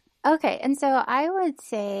say. Okay. And so I would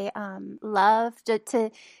say, love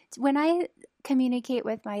to when I communicate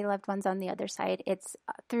with my loved ones on the other side, it's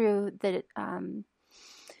through the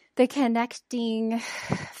connecting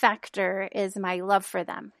factor is my love for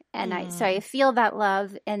them. And so I feel that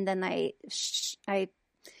love, and then I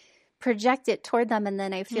project it toward them, and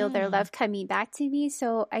then I feel their love coming back to me.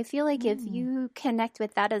 So I feel like if you connect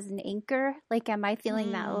with that as an anchor, like, am I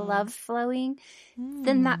feeling that love flowing?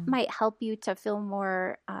 Then that might help you to feel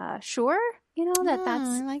more sure, you know, that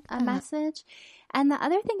that's like a message. And the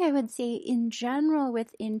other thing I would say in general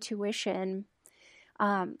with intuition,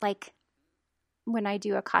 like when I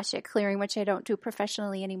do Akashic clearing, which I don't do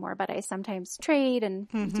professionally anymore, but I sometimes trade and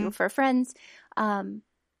do for friends,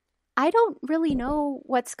 I don't really know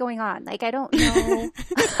what's going on. Like, I don't know.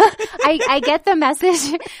 I get the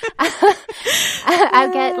message.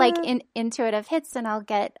 I'll get like intuitive hits, and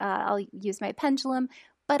I'll use my pendulum,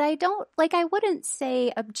 but I don't, like, I wouldn't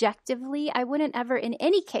say objectively, I wouldn't ever in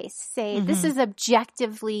any case say this is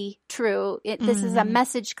objectively true. This is a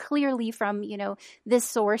message clearly from, you know, this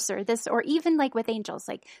source or this, or even like with angels,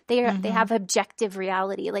 like they have objective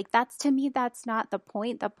reality. Like, that's, to me, that's not the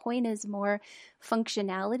point. The point is more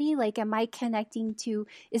functionality. Like, am I connecting to,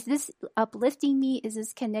 is this uplifting me? Is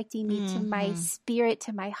this connecting me to my spirit,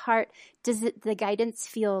 to my heart? Does the guidance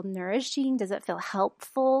feel nourishing? Does it feel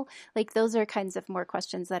helpful? Like, those are kinds of more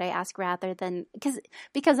questions that I ask, rather than,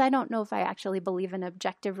 because I don't know if I actually believe in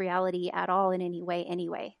objective reality at all in any way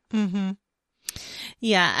anyway.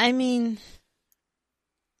 Yeah, I mean,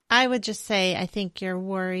 I would just say, I think you're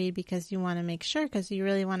worried because you want to make sure, because you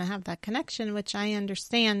really want to have that connection, which I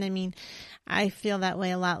understand. I mean, I feel that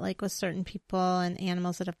way a lot, like with certain people and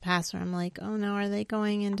animals that have passed, where I'm like, oh no, are they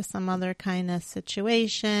going into some other kind of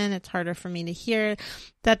situation? It's harder for me to hear.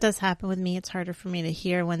 That does happen with me. It's harder for me to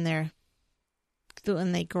hear when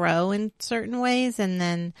they grow in certain ways, and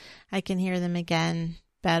then I can hear them again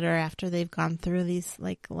better after they've gone through these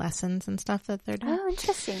like lessons and stuff that they're doing. Oh,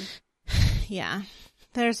 interesting. Yeah.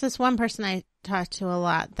 There's this one person I talked to a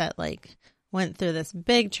lot that like went through this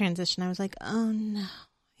big transition. I was like, oh no,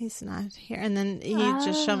 he's not here. And then he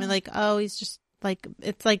just showed me like, oh, he's just like,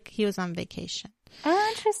 it's like he was on vacation. Oh,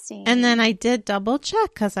 interesting. And then I did double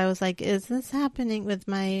check, because I was like, is this happening with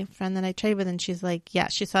my friend that I trade with? And she's like, yeah,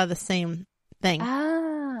 she saw the same thing.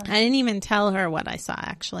 I didn't even tell her what I saw,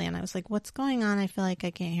 actually. And I was like, what's going on? I feel like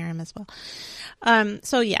I can't hear him as well.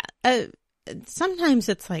 So yeah, sometimes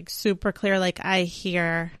it's like super clear. Like I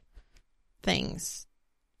hear things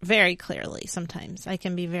very clearly. Sometimes I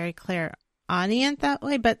can be very clairaudient that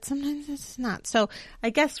way, but sometimes it's not. So I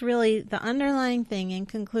guess really the underlying thing in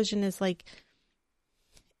conclusion is like,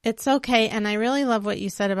 it's okay. And I really love what you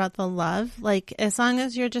said about the love. Like as long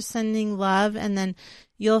as you're just sending love, and then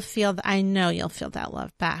you'll feel, I know you'll feel that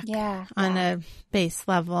love back on a base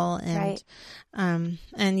level. And,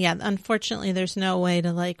 and yeah, unfortunately there's no way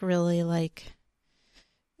to like really like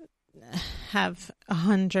have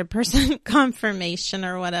 100% confirmation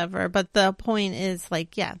or whatever. But the point is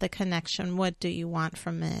like, yeah, the connection, what do you want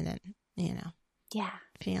from it? And, you know,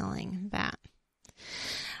 feeling that.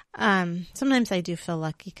 Sometimes I do feel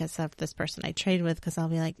lucky because of this person I trade with, because I'll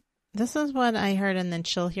be like, this is what I heard, and then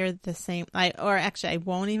she'll hear the same. Or actually I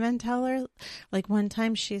won't even tell her. Like one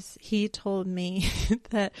time he told me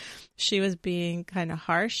that she was being kind of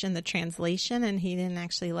harsh in the translation, and he didn't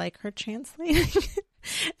actually like her translating.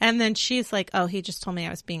 And then she's like, oh, he just told me I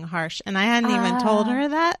was being harsh, and I hadn't even told her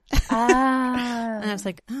that. And I was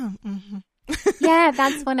like, oh, mm-hmm. Yeah,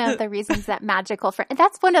 that's one of the reasons that magical friends,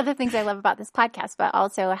 that's one of the things I love about this podcast, but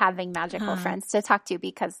also having magical friends to talk to,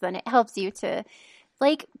 because then it helps you to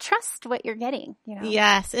like trust what you're getting, you know?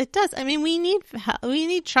 Yes, it does. I mean, we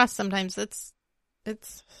need trust sometimes. It's,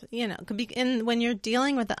 you know, when you're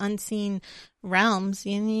dealing with the unseen realms,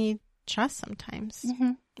 you need trust sometimes.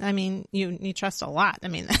 Mm-hmm. I mean, you need trust a lot. I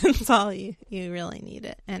mean, that's all you really need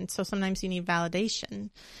it. And so sometimes you need validation.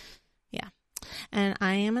 Yeah. And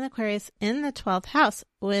I am an Aquarius in the 12th house,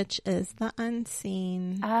 which is the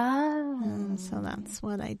unseen. Oh. And so that's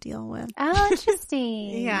what I deal with. Oh,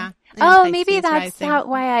 interesting. Yeah. Oh, maybe that's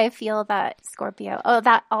why I feel that Scorpio. Oh,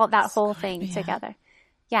 that whole thing together.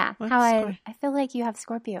 Yeah. I feel like you have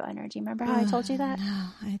Scorpio energy. Remember how I told you that? No,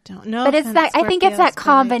 I don't know. But it's that, I think it's that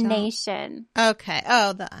combination. Okay.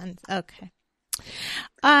 Oh, okay.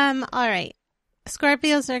 All right.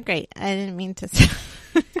 Scorpios are great. I didn't mean to say.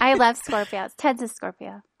 I love Scorpios. Ted's a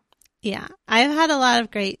Scorpio. Yeah. I've had a lot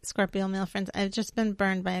of great Scorpio male friends. I've just been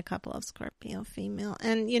burned by a couple of Scorpio female.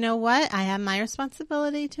 And you know what? I have my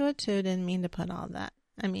responsibility to it too. Didn't mean to put all that.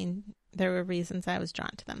 I mean, there were reasons I was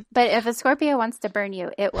drawn to them. But if a Scorpio wants to burn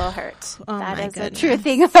you, it will hurt. Oh, that my is goodness. a true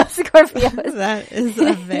thing about Scorpios. That is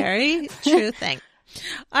a very true thing.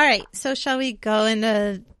 All right. So shall we go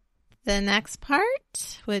into the next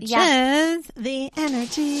part, which is the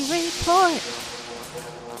energy report.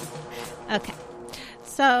 Okay.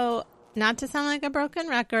 So not to sound like a broken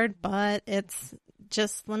record, but it's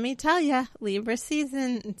just, let me tell you, Libra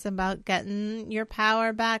season, it's about getting your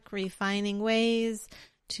power back, refining ways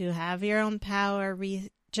to have your own power.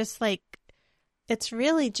 It's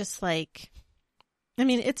really just like, I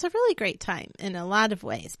mean, it's a really great time in a lot of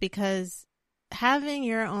ways, because having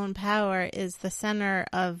your own power is the center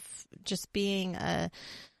of just being a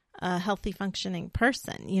healthy, functioning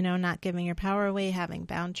person, you know, not giving your power away, having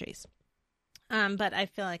boundaries. But I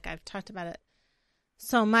feel like I've talked about it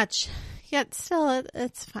so much, yet still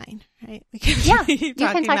it's fine, right? You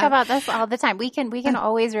can talk about this all the time. We can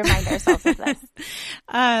always remind ourselves of this.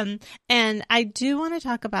 And I do want to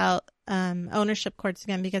talk about ownership cords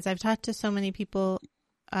again, because I've talked to so many people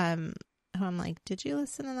who I'm like, did you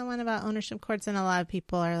listen to the one about ownership cords? And a lot of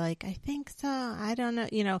people are like, I think so. I don't know.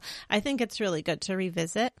 You know, I think it's really good to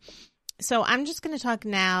revisit. So I'm just going to talk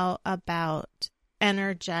now about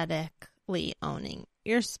energetically owning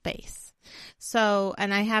your space. So,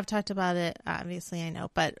 and I have talked about it, obviously I know,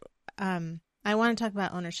 but I want to talk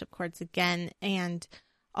about ownership cords again, and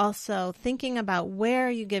also thinking about where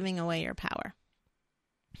are you giving away your power.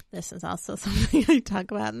 This is also something I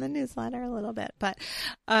talk about in the newsletter a little bit, but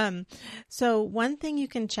so one thing you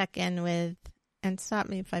can check in with, and stop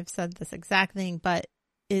me if I've said this exact thing, but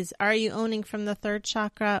is, are you owning from the third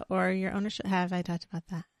chakra, or your ownership? Have I talked about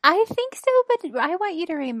that? I think so, but I want you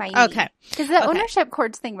to remind me. Okay. Because the ownership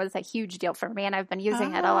cords thing was a huge deal for me, and I've been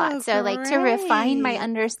using it a lot. So like to refine my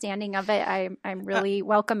understanding of it, I'm really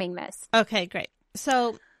welcoming this. Okay, great.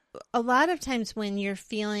 So a lot of times when you're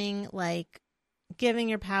feeling like giving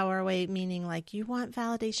your power away, meaning like you want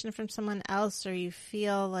validation from someone else, or you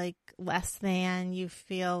feel like less than, you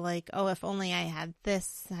feel like, oh, if only I had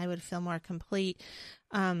this, I would feel more complete.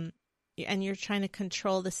 And you're trying to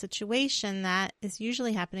control the situation, that is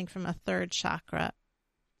usually happening from a third chakra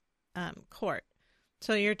cord.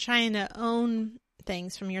 So you're trying to own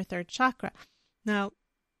things from your third chakra. Now,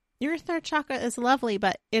 your third chakra is lovely,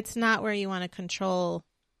 but it's not where you want to control.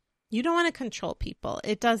 You don't want to control people.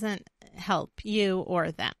 It doesn't help you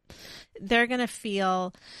or them. They're going to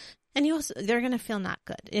feel, and they're going to feel not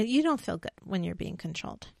good. You don't feel good when you're being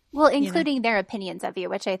controlled. Well, including their opinions of you,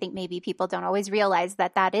 which I think maybe people don't always realize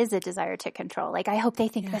that is a desire to control. Like, I hope they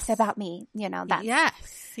think this about me.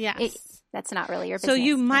 That's, that's not really your business. So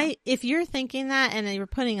you might, if you're thinking that and you're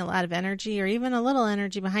putting a lot of energy or even a little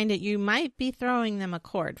energy behind it, you might be throwing them a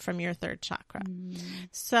cord from your third chakra.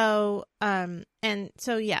 So,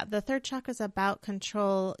 the third chakra is about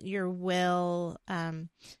control, your will.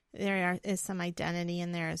 There is some identity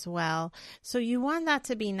in there as well. So you want that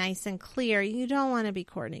to be nice and clear. You don't want to be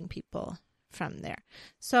courting people from there.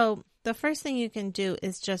 So the first thing you can do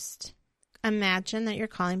is just imagine that you're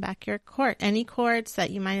calling back your cord. Any cords that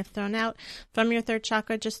you might have thrown out from your third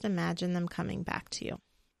chakra, just imagine them coming back to you.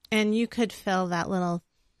 And you could fill that little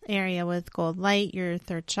area with gold light, your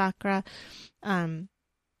third chakra.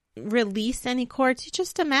 Release any cords. You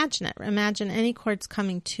just imagine it. Imagine any cords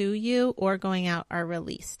coming to you or going out are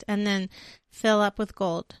released. And then fill up with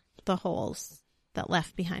gold the holes that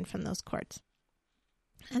left behind from those cords.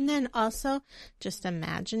 And then also just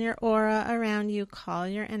imagine your aura around you. Call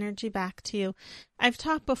your energy back to you. I've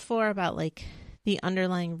talked before about like the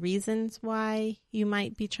underlying reasons why you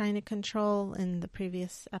might be trying to control in the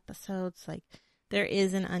previous episodes. Like there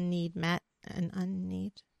is an unmet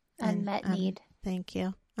need. Thank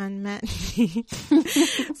you. Unmet need.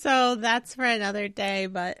 So that's for another day,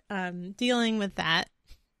 but dealing with that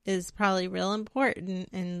is probably real important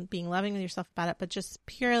and being loving with yourself about it. But just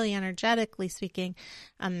purely energetically speaking,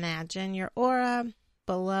 imagine your aura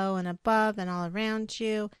below and above and all around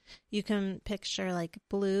you. You can picture like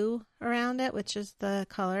blue around it, which is the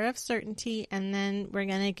color of certainty. And then we're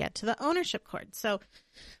going to get to the ownership cord. So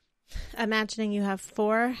imagining you have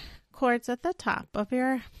 4 cords at the top of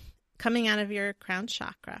your coming out of your crown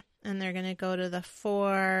chakra, and they're going to go to the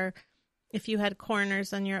 4, if you had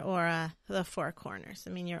corners on your aura, the 4 corners. I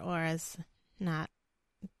mean, your aura is not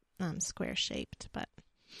square shaped,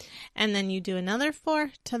 and then you do another 4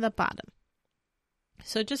 to the bottom.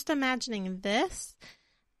 So just imagining this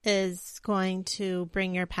is going to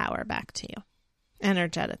bring your power back to you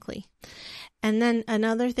energetically. And then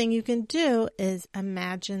another thing you can do is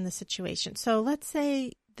imagine the situation. So let's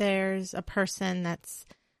say there's a person that's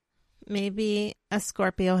maybe a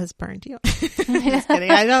Scorpio has burned you. I'm just kidding.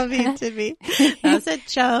 I don't mean to be. That was a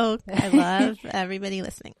joke. I love everybody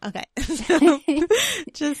listening. Okay. So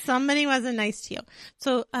just somebody wasn't nice to you.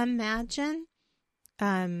 So imagine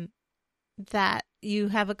that you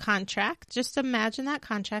have a contract. Just imagine that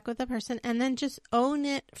contract with a person and then just own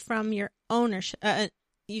it from your ownership.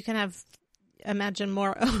 You can imagine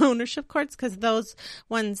more ownership cords because those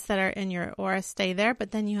ones that are in your aura stay there,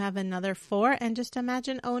 but then you have another 4 and just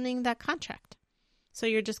imagine owning that contract. So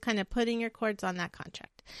you're just kind of putting your cords on that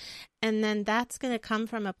contract. And then that's going to come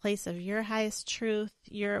from a place of your highest truth,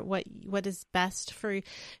 what is best for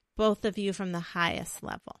both of you from the highest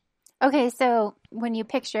level. Okay, so when you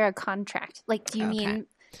picture a contract, like do you mean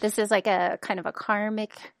this is like a kind of a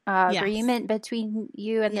karmic agreement between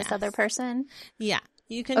you and this other person? Yeah.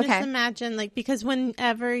 You can just imagine, like, because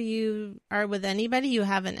whenever you are with anybody, you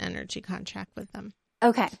have an energy contract with them.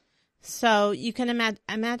 Okay. So you can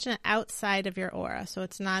imagine it outside of your aura. So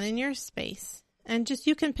it's not in your space. And just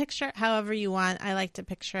you can picture it however you want. I like to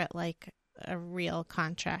picture it like a real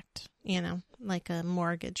contract, like a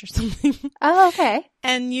mortgage or something. Oh, okay.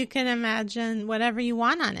 And you can imagine whatever you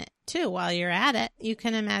want on it, too, while you're at it. You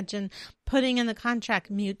can imagine putting in the contract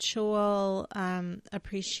mutual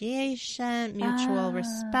appreciation, mutual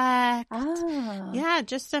respect. Oh. Yeah,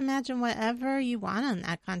 just imagine whatever you want on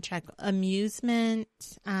that contract. Amusement.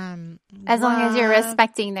 As long as you're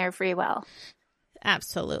respecting their free will.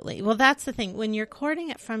 Absolutely. Well, that's the thing. When you're courting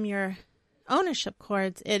it from your ownership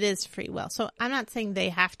cords, it is free will. So I'm not saying they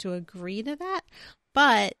have to agree to that,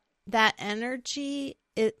 but that energy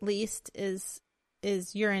at least is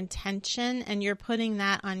your intention, and you're putting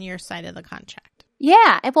that on your side of the contract.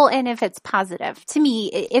 Yeah. Well, and if it's positive to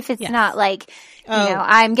me, if it's not like,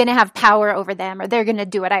 I'm going to have power over them or they're going to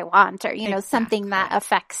do what I want or, something that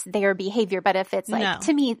affects their behavior. But if it's like,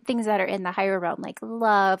 to me, things that are in the higher realm, like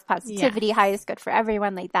love, positivity, highest good for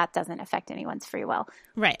everyone, like that doesn't affect anyone's free will.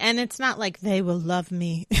 Right. And it's not like they will love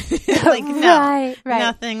me. Like, no, right.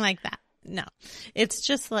 Nothing like that. No, it's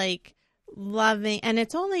just like loving, and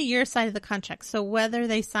it's only your side of the contract. So whether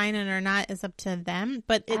they sign it or not is up to them,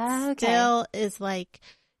 but it still is like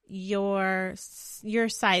your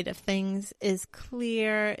side of things is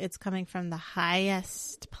clear. It's coming from the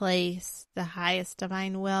highest place, the highest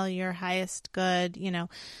divine will, your highest good,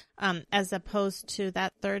 as opposed to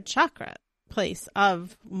that third chakra place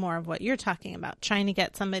of more of what you're talking about, trying to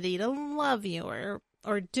get somebody to love you or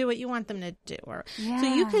do what you want them to do.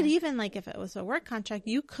 So you could even, like, if it was a work contract,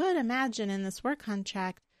 you could imagine in this work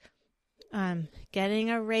contract getting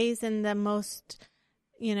a raise in the most,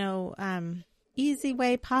 easy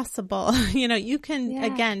way possible. You can,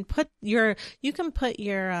 again, put your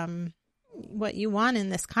what you want in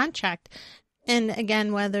this contract. And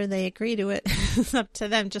again, whether they agree to it is up to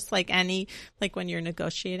them, just like when you're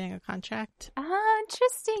negotiating a contract. Oh,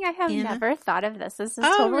 interesting. I have never thought of this. This is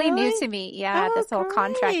totally really? New to me. Yeah, this whole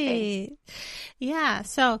contract thing. Yeah.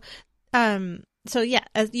 So yeah,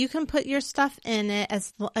 as you can put your stuff in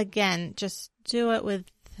it again, just do it with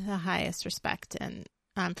the highest respect. And,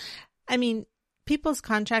 people's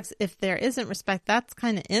contracts, if there isn't respect, that's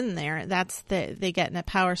kind of in there. They get in a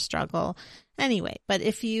power struggle anyway. But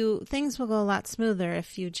things will go a lot smoother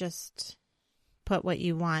if you just put what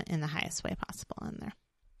you want in the highest way possible in there.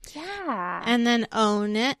 Yeah. And then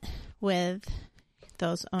own it with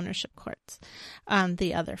those ownership cords,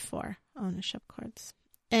 the other 4 ownership cords.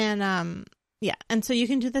 And, yeah. And so you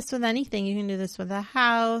can do this with anything. You can do this with a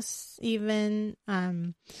house, even,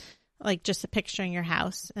 like just picturing your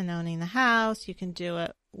house and owning the house. You can do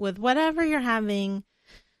it with whatever you're having,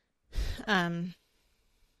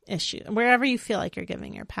 issue, wherever you feel like you're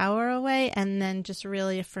giving your power away, and then just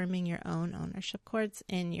really affirming your own ownership cords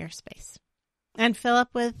in your space. And fill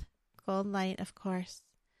up with gold light, of course.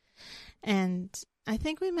 And I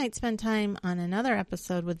think we might spend time on another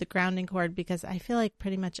episode with the grounding cord, because I feel like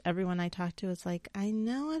pretty much everyone I talk to is like, I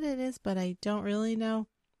know what it is, but I don't really know.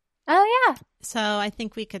 Oh, yeah. So I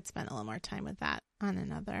think we could spend a little more time with that on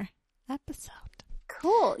another episode.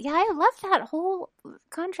 Cool. Yeah, I love that whole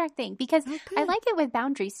contract thing, because I like it with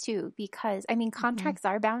boundaries too, because contracts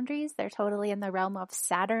are boundaries. They're totally in the realm of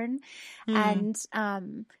Saturn. And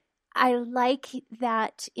I like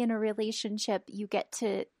that in a relationship, you get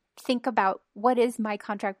to think about, what is my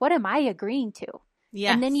contract? What am I agreeing to?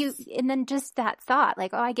 Yes. And then just that thought,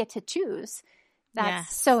 like, oh, I get to choose.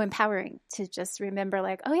 That's so empowering to just remember,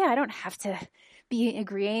 like, oh yeah, I don't have to be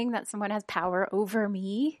agreeing that someone has power over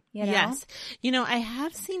me. Yes. I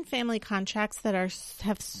have seen family contracts that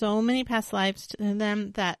have so many past lives to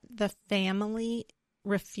them that the family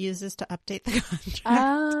refuses to update the contract.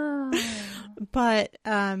 Oh.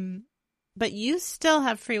 But you still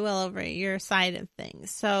have free will over your side of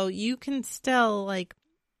things. So you can still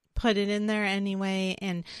put it in there anyway.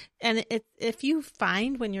 And if you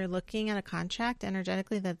find when you're looking at a contract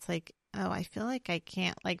energetically that's like, oh, I feel like I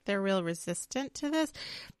can't, they're real resistant to this,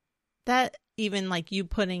 that even you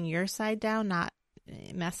putting your side down, not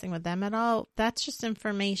messing with them at all, that's just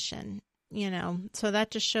information, so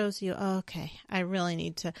that just shows you, oh, okay, I really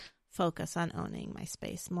need to focus on owning my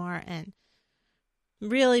space more and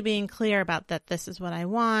really being clear about that. This is what I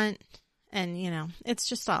want. And, it's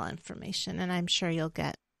just all information. And I'm sure you'll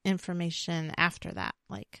get information after that,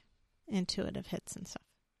 intuitive hits and stuff.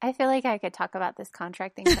 I feel like I could talk about this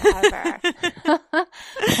contract thing forever.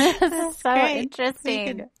 This is so great.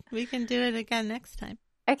 Interesting. We can do it again next time.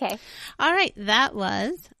 Okay. All right. That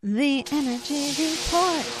was the energy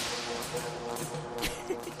report.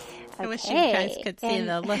 I wish you guys could see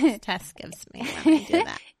the look Tess gives me when I do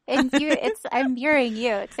that. And I'm mirroring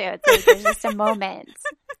you too. It's like there's just a moment.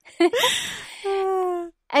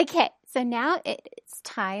 Okay. So now it's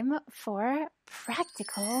time for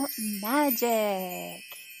practical magic.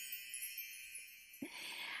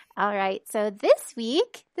 All right. So this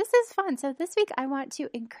week, this is fun. So this week I want to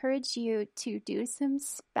encourage you to do some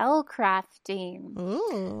spell crafting.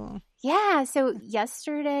 Ooh. Yeah. So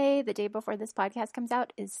yesterday, the day before this podcast comes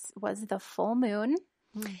out, was the full moon.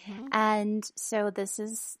 Mm-hmm. And so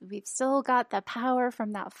we've still got the power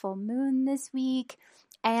from that full moon this week.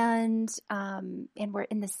 And we're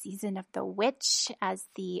in the season of the witch as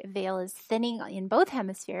the veil is thinning in both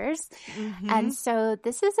hemispheres. Mm-hmm. And so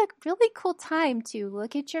this is a really cool time to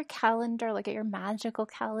look at your calendar, look at your magical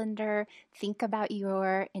calendar, think about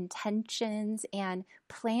your intentions and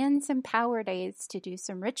plan some power days to do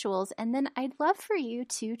some rituals. And then I'd love for you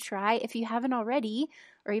to try, if you haven't already,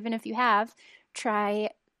 or even if you have,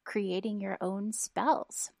 try creating your own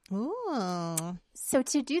spells. Ooh. So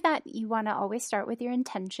to do that, you want to always start with your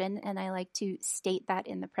intention, and I like to state that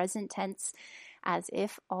in the present tense as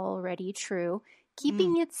if already true.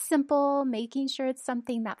 Keeping it simple, making sure it's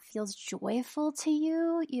something that feels joyful to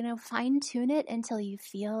you, fine tune it until you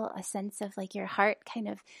feel a sense of your heart kind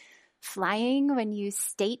of flying when you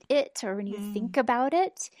state it or when you think about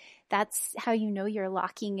it. That's how you know you're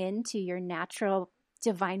locking into your natural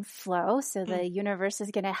divine flow. So the universe is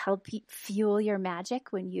going to help you fuel your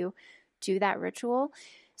magic when you do that ritual.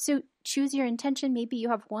 So choose your intention. Maybe you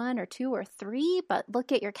have 1 or 2 or 3, but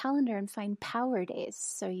look at your calendar and find power days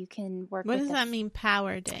so you can work with What does that mean,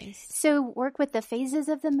 power days? So work with the phases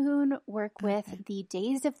of the moon, work with the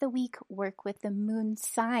days of the week, work with the moon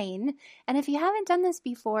sign. And if you haven't done this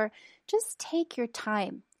before, just take your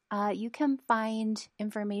time. You can find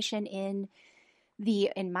information in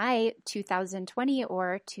my 2020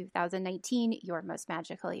 or 2019 Your Most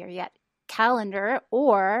Magical Year Yet calendar,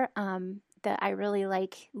 or I really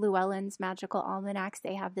like Llewellyn's Magical Almanacs.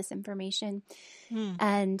 They have this information,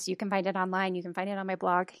 and you can find it online. You can find it on my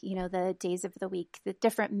blog. The days of the week, the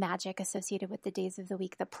different magic associated with the days of the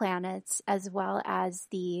week, the planets, as well as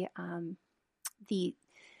the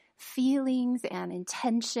feelings and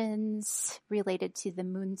intentions related to the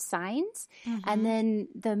moon signs. And then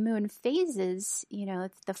the moon phases.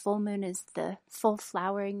 The full moon is the full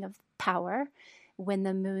flowering of power. When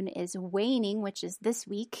the moon is waning, which is this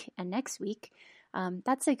week and next week,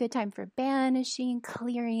 that's a good time for banishing,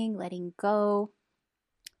 clearing, letting go.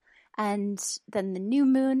 And then the new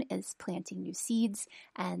moon is planting new seeds,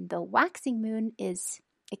 and the waxing moon is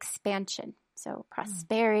expansion. So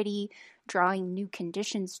prosperity, drawing new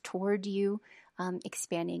conditions toward you,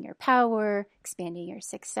 expanding your power, expanding your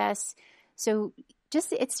success. So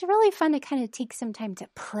it's really fun to kind of take some time to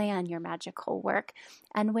plan your magical work.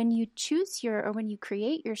 And when you when you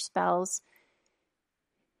create your spells,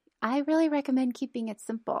 I really recommend keeping it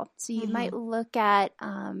simple. So you might look at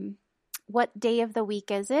what day of the week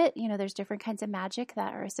is it? There's different kinds of magic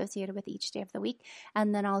that are associated with each day of the week.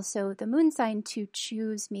 And then also the moon sign to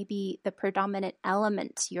choose maybe the predominant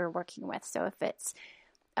element you're working with. So if it's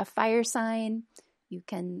a fire sign, you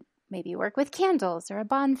can maybe work with candles or a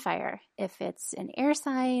bonfire. If it's an air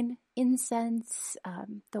sign, incense,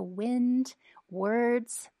 the wind,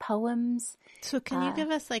 words, poems. So can you give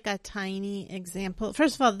us like a tiny example?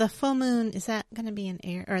 First of all, the full moon, is that going to be in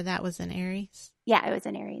Aries, or that was in Aries? Yeah, it was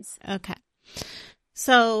in Aries. Okay.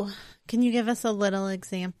 So can you give us a little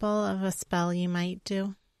example of a spell you might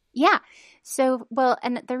do? Yeah. So,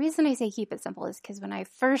 and the reason I say keep it simple is because when I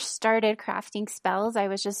first started crafting spells, I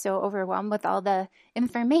was just so overwhelmed with all the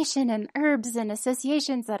information and herbs and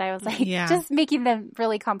associations that I was like, just making them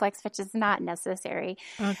really complex, which is not necessary.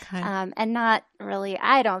 Okay. And not really,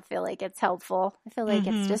 I don't feel like it's helpful. I feel like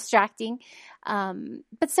it's distracting.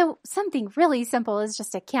 But so something really simple is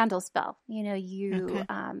just a candle spell.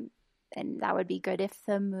 And that would be good if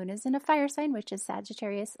the moon is in a fire sign, which is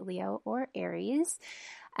Sagittarius, Leo, or Aries.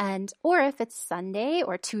 Or if it's Sunday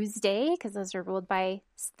or Tuesday, because those are ruled by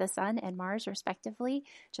the sun and Mars respectively,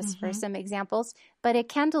 just for some examples. But a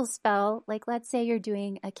candle spell, like let's say you're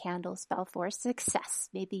doing a candle spell for success.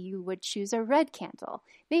 Maybe you would choose a red candle.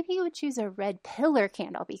 Maybe you would choose a red pillar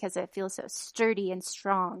candle because it feels so sturdy and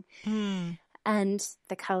strong. And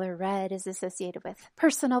the color red is associated with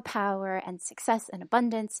personal power and success and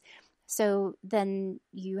abundance. So then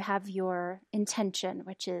you have your intention,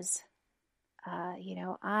 which is,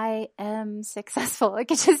 I am successful. It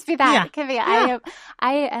could just be that. Yeah. It could be,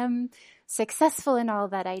 I am successful in all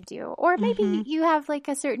that I do. Or maybe you have like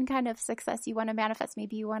a certain kind of success you want to manifest.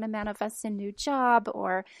 Maybe you want to manifest a new job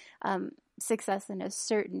or success in a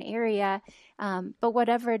certain area. But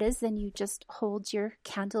whatever it is, then you just hold your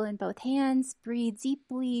candle in both hands, breathe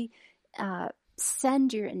deeply,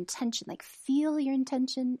 send your intention, like feel your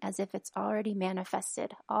intention as if it's already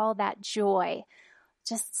manifested. All that joy,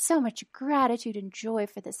 just so much gratitude and joy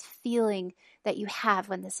for this feeling that you have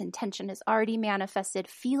when this intention is already manifested,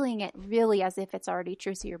 feeling it really as if it's already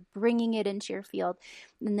true. So you're bringing it into your field,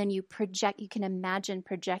 and then you can imagine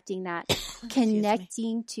projecting that,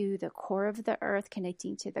 connecting to the core of the earth,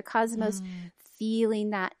 connecting to the cosmos, feeling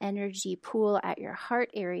that energy pool at your heart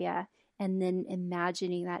area. And then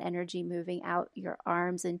imagining that energy moving out your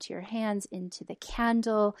arms into your hands, into the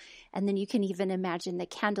candle. And then you can even imagine the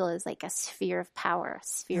candle is like a sphere of power, a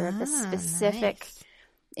sphere of a specific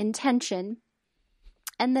intention.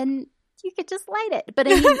 And then you could just light it. But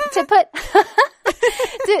I mean, to put...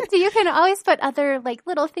 you can always put other like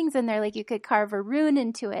little things in there, like you could carve a rune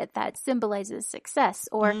into it that symbolizes success,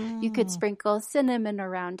 or you could sprinkle cinnamon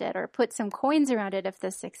around it, or put some coins around it if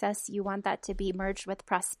the success you want that to be merged with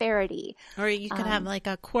prosperity. Or you could have like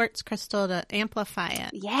a quartz crystal to amplify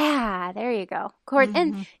it. Yeah, there you go.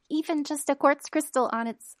 And even just a quartz crystal on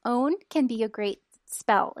its own can be a great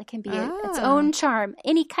spell. It can be its own charm,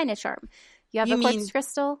 any kind of charm. You have a quartz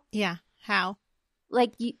crystal? Yeah. How?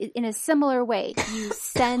 Like in a similar way, you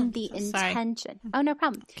send the intention. Oh, no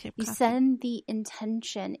problem. You send the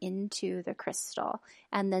intention into the crystal,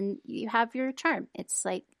 and then you have your charm. It's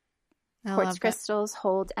like quartz crystals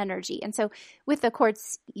hold energy. And so with the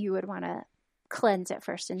quartz, you would want to cleanse it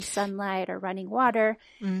first in sunlight or running water,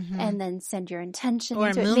 and then send your intention or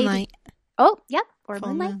into moonlight. It. Oh, yeah, or Full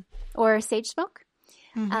moonlight, moon. or sage smoke.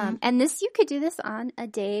 And you could do this on a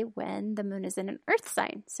day when the moon is in an earth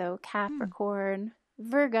sign, so Capricorn,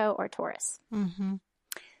 Virgo, or Taurus.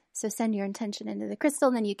 So send your intention into the crystal,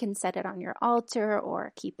 and then you can set it on your altar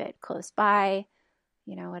or keep it close by,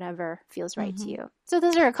 whatever feels right to you. So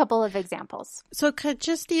those are a couple of examples. So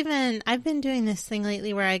I've been doing this thing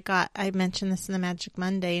lately where I mentioned this in the Magic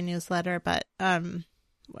Monday newsletter, but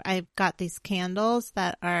I've got these candles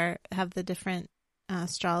that have the different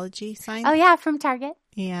astrology signs. Oh yeah, from Target.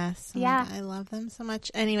 Yes. Yeah. I love them so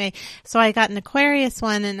much. Anyway, so I got an Aquarius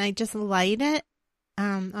one and I just light it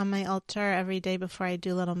on my altar every day before I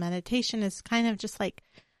do a little meditation. It's kind of just like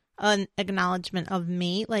an acknowledgement of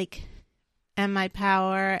me, like, and my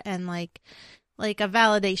power, and like a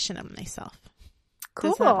validation of myself.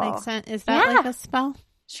 Cool. Does that make sense? Is that like a spell?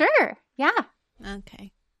 Sure. Yeah.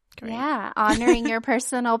 Okay. Great. Yeah. Honoring your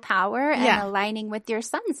personal power and aligning with your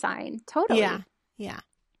sun sign. Totally. Yeah. Yeah.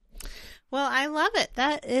 Well, I love it.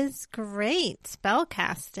 That is great. Spell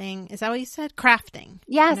casting. Is that what you said? Crafting.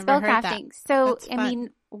 Yeah, spell crafting. So, the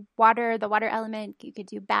water element, you could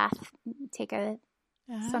do bath, take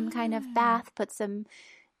some kind of bath, put some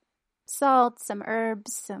salt, some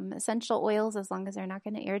herbs, some essential oils, as long as they're not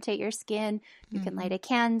going to irritate your skin. You can light a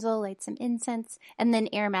candle, light some incense, and then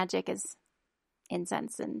air magic is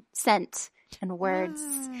incense and scent and words,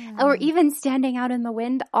 or even standing out in the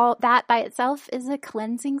wind. All that by itself is a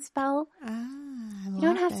cleansing spell. You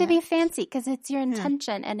don't have to be fancy because it's your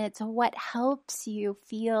intention, and it's what helps you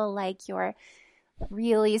feel like you're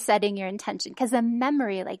really setting your intention. Because a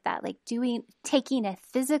memory like that, like taking a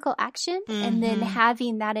physical action and then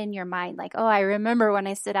having that in your mind, like, oh, I remember when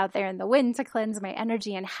I stood out there in the wind to cleanse my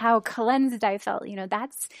energy and how cleansed I felt.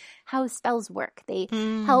 That's how spells work. They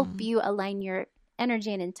help you align your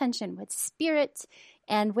energy and intention with spirit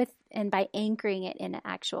and by anchoring it in an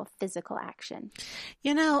actual physical action.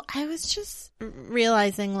 I was just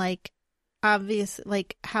realizing, like, obviously,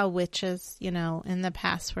 like how witches, in the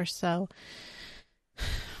past were so,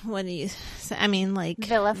 what do you say? I mean, like,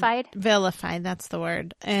 vilified, that's the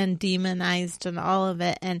word, and demonized and all of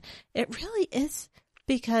it. And it really is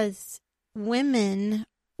because women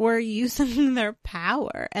were using their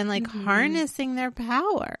power and like harnessing their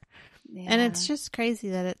power. Yeah. And it's just crazy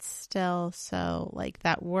that it's still so, like,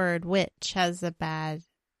 that word witch has a bad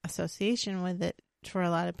association with it for a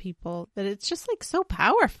lot of people, that it's just like so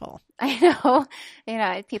powerful. I know.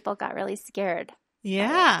 People got really scared.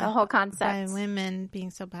 Yeah. The whole concept. By women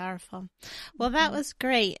being so powerful. Well, that was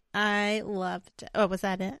great. I loved it. Oh, was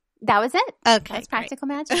that it? That was it. Okay. That's Practical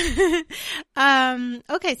Magic.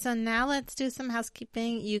 Okay, so now let's do some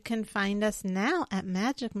housekeeping. You can find us now at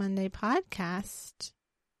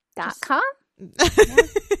magicmondaypodcast.com.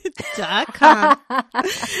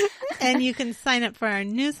 And you can sign up for our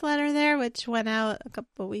newsletter there, which went out a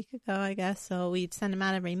couple of weeks ago, I guess. So we send them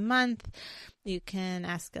out every month. You can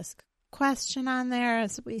ask us a question on there,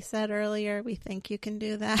 as we said earlier. We think you can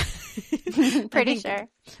do that. Pretty sure.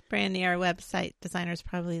 Brandy, our website designer, is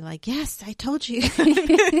probably like, yes, I told you.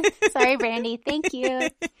 Sorry, Brandy. Thank you.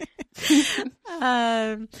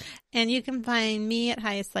 And you can find me at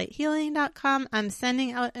highestlighthealing.com. I'm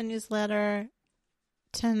sending out a newsletter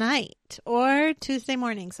tonight or Tuesday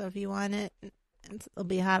morning. So if you want it, it'll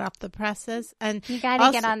be hot off the presses. And you got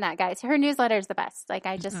to get on that, guys. Her newsletter is the best. Like,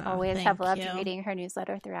 I just always have loved reading her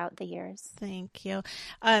newsletter throughout the years. Thank you.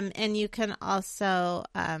 And you can also,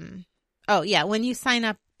 when you sign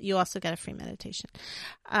up, you also get a free meditation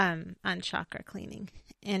on chakra cleaning.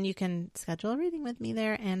 And you can schedule a reading with me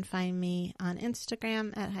there and find me on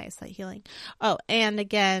Instagram at Highest Light Healing. Oh, and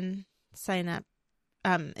again, sign up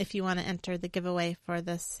if you want to enter the giveaway for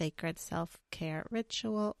the Sacred Self-Care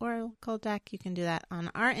Ritual Oracle deck. You can do that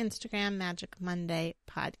on our Instagram, Magic Monday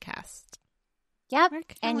Podcast. Yep. Where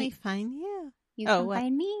can we find you? You can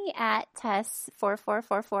find me at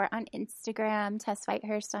Tess4444 on Instagram, Tess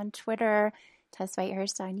Whitehurst on Twitter, Tess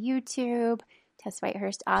Whitehurst on YouTube, Tess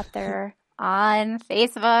Whitehurst author on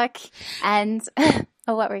Facebook. And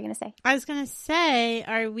what were you going to say? I was going to say,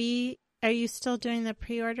 are you still doing the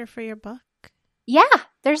pre-order for your book? Yeah,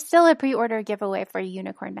 there's still a pre-order giveaway for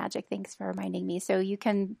Unicorn Magic. Thanks for reminding me. So you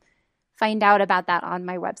can find out about that on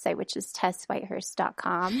my website, which is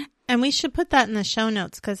TessWhitehurst.com. And we should put that in the show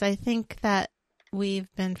notes because I think that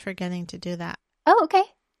we've been forgetting to do that. Oh, okay.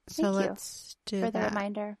 So let's do that. For the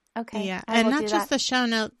reminder. Okay. Yeah. And not just the show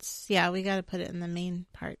notes. Yeah, we got to put it in the main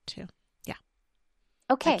part too. Yeah.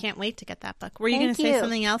 Okay. I can't wait to get that book. Were you going to say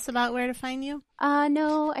something else about where to find you?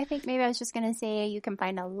 No, I think maybe I was just going to say you can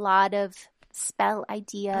find a lot of spell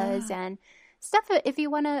ideas and stuff. If you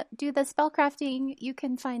want to do the spell crafting, you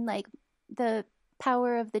can find like the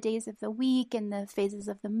power of the days of the week and the phases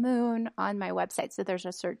of the moon on my website. So there's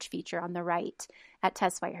a search feature on the right at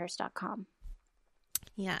tesswhitehurst.com.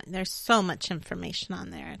 Yeah, there's so much information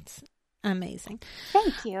on there. It's amazing.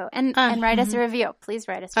 Thank you. And write us a review. Please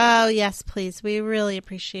write us a review. Oh, yes, please. We really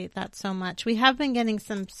appreciate that so much. We have been getting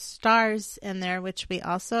some stars in there, which we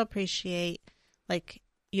also appreciate. Like,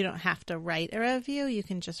 you don't have to write a review. You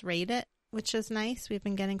can just rate it, which is nice. We've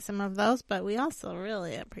been getting some of those, but we also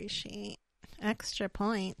really appreciate extra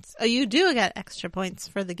points. Oh, you do get extra points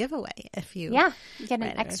for the giveaway if you you get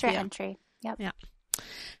an extra entry. Yep. Yeah.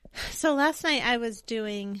 So last night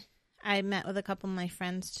I met with a couple of my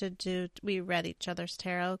friends we read each other's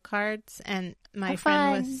tarot cards, and my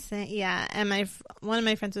friend was saying, and one of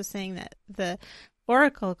my friends was saying that the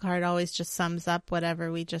Oracle card always just sums up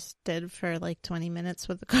whatever we just did for like 20 minutes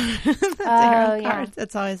with the tarot cards.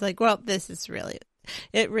 It's always like, well,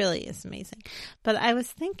 it really is amazing. But I was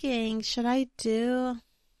thinking, I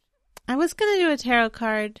was going to do a tarot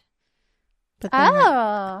card. But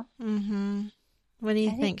then What do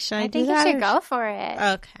you think? Should I do that? I think you should go for it.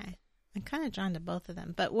 Okay. I'm kind of drawn to both of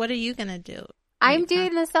them. But what are you going to do? I'm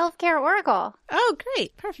doing the self-care oracle. Oh,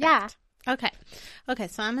 great. Perfect. Yeah. Okay,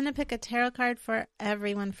 so I'm going to pick a tarot card for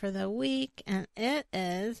everyone for the week, and it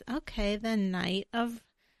is, the Knight of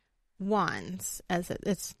Wands, as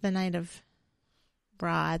it's the Knight of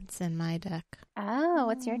Rods in my deck. Oh,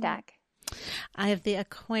 what's your deck? I have the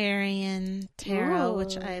Aquarian Tarot,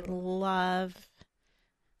 which I love,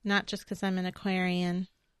 not just because I'm an Aquarian.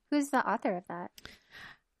 Who's the author of that?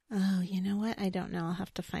 Oh, you know what? I don't know. I'll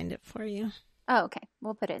have to find it for you. Oh, okay.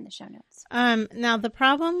 We'll put it in the show notes. Now, the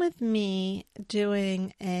problem with me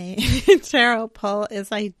doing a tarot pull is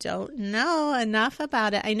I don't know enough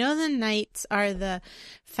about it. I know the knights are the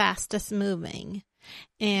fastest moving.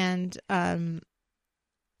 And let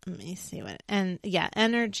me see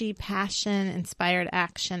energy, passion, inspired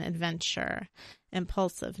action, adventure,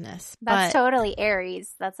 impulsiveness. That's totally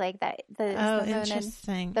Aries. That's like that.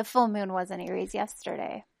 Interesting. The full moon was in Aries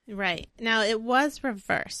yesterday. Right. Now, it was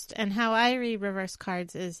reversed, and how I read reverse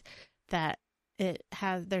cards is that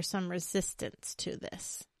there's some resistance to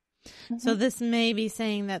this. Mm-hmm. So this may be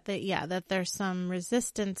saying that there's some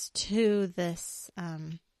resistance to this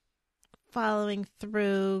following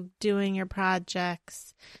through, doing your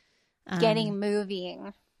projects. Getting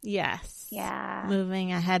moving. Yes. Yeah.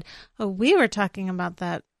 Moving ahead. Oh, we were talking about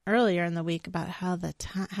that earlier in the week about how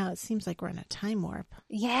it seems like we're in a time warp.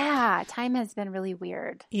 Yeah, time has been really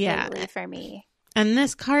weird lately for me. And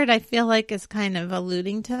this card, I feel like, is kind of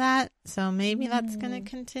alluding to that. So maybe that's going to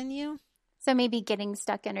continue. So maybe getting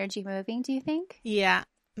stuck energy moving, do you think? Yeah,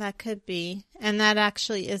 that could be. And that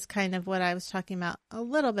actually is kind of what I was talking about a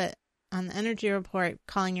little bit on the energy report.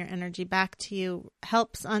 Calling your energy back to you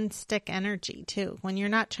helps unstick energy too. When you're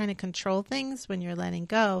not trying to control things, when you're letting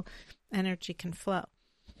go, energy can flow.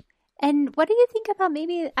 And what do you think about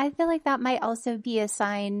I feel like that might also be a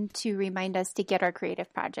sign to remind us to get our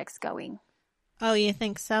creative projects going. Oh, you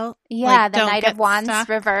think so? Yeah, the Knight of Wands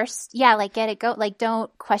reversed. Yeah, like get it go. Like don't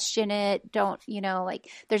question it. Don't,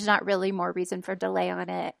 there's not really more reason for delay on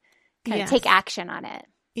it. Kind of take action on it.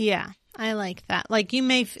 Yeah, I like that. Like you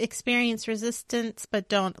may experience resistance, but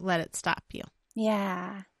don't let it stop you.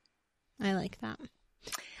 Yeah. I like that.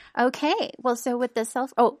 Okay. Well, so with the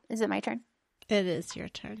is it my turn? It is your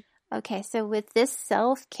turn. Okay, so with this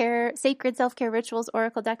Sacred Self-Care Rituals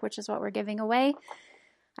Oracle deck, which is what we're giving away,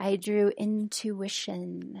 I drew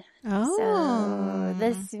Intuition. Oh. So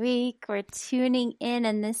this week we're tuning in,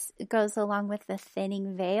 and this goes along with the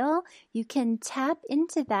thinning veil. You can tap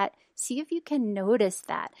into that. See if you can notice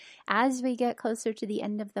that. As we get closer to the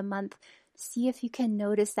end of the month, see if you can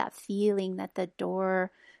notice that feeling that the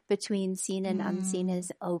door between seen and unseen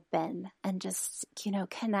is open, and just,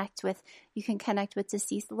 connect with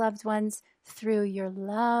deceased loved ones through your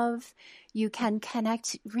love. You can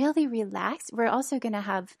connect, really relax. We're also going to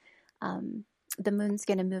have, the moon's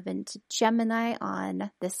going to move into Gemini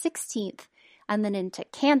on the 16th and then into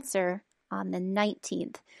Cancer on the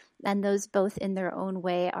 19th. And those both in their own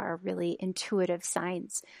way are really intuitive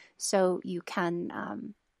signs. So you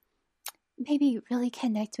can, maybe really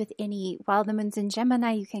connect with while the moon's in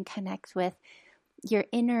Gemini, you can connect with your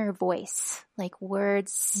inner voice, like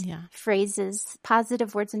words, phrases,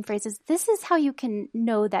 positive words and phrases. This is how you can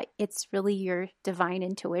know that it's really your divine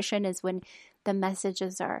intuition, is when the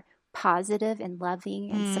messages are positive and loving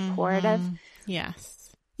and supportive.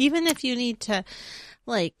 Yes. Even if you need to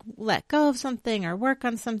let go of something or work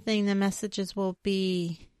on something, the messages will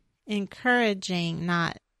be encouraging,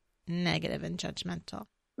 not negative and judgmental.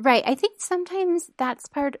 Right. I think sometimes that's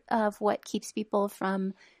part of what keeps people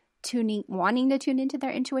from wanting to tune into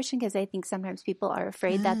their intuition, because I think sometimes people are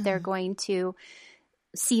afraid that they're going to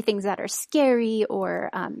see things that are scary or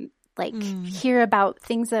hear about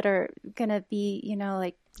things that are going to be,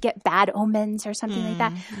 like get bad omens or something like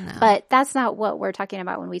that. No. But that's not what we're talking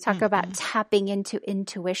about when we talk about tapping into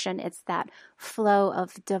intuition. It's that flow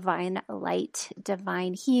of divine light,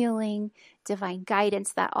 divine healing, divine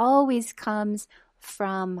guidance that always comes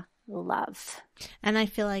from love. And I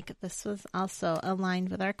feel like this was also aligned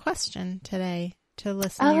with our question today. To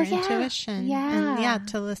listen to your intuition. Yeah. And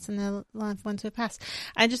to listen to loved ones who passed.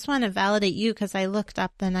 I just want to validate you because I looked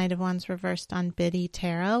up the Knight of Wands reversed on Biddy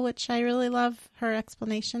Tarot, which I really love her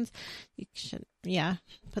explanations. You should,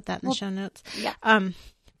 put that in the show notes. Yeah.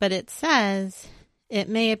 But it says, it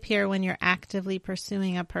may appear when you're actively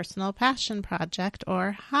pursuing a personal passion project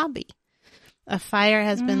or hobby. A fire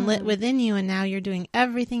has been lit within you, and now you're doing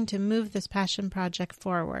everything to move this passion project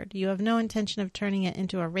forward. You have no intention of turning it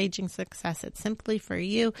into a raging success. It's simply for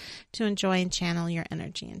you to enjoy and channel your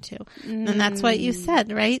energy into. And that's what you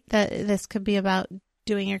said, right? That this could be about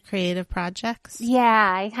doing your creative projects. Yeah,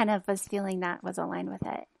 I kind of was feeling that was aligned with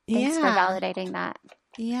it. Thanks for validating that.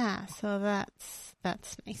 Yeah, so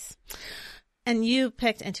that's nice. And you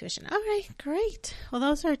picked intuition. All right, great. Well,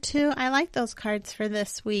 those are two. I like those cards for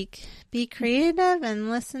this week. Be creative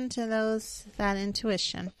and listen to that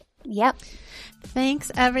intuition. Yep.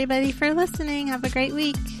 Thanks, everybody, for listening. Have a great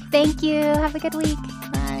week. Thank you. Have a good week.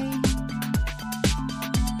 Bye.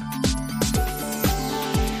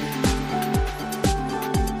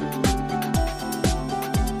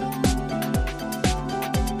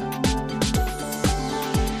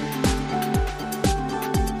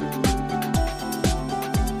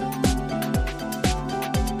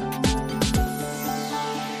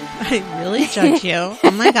 I really judge you.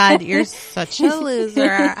 Oh my God, you're such a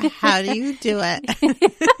loser. How do you do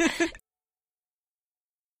it?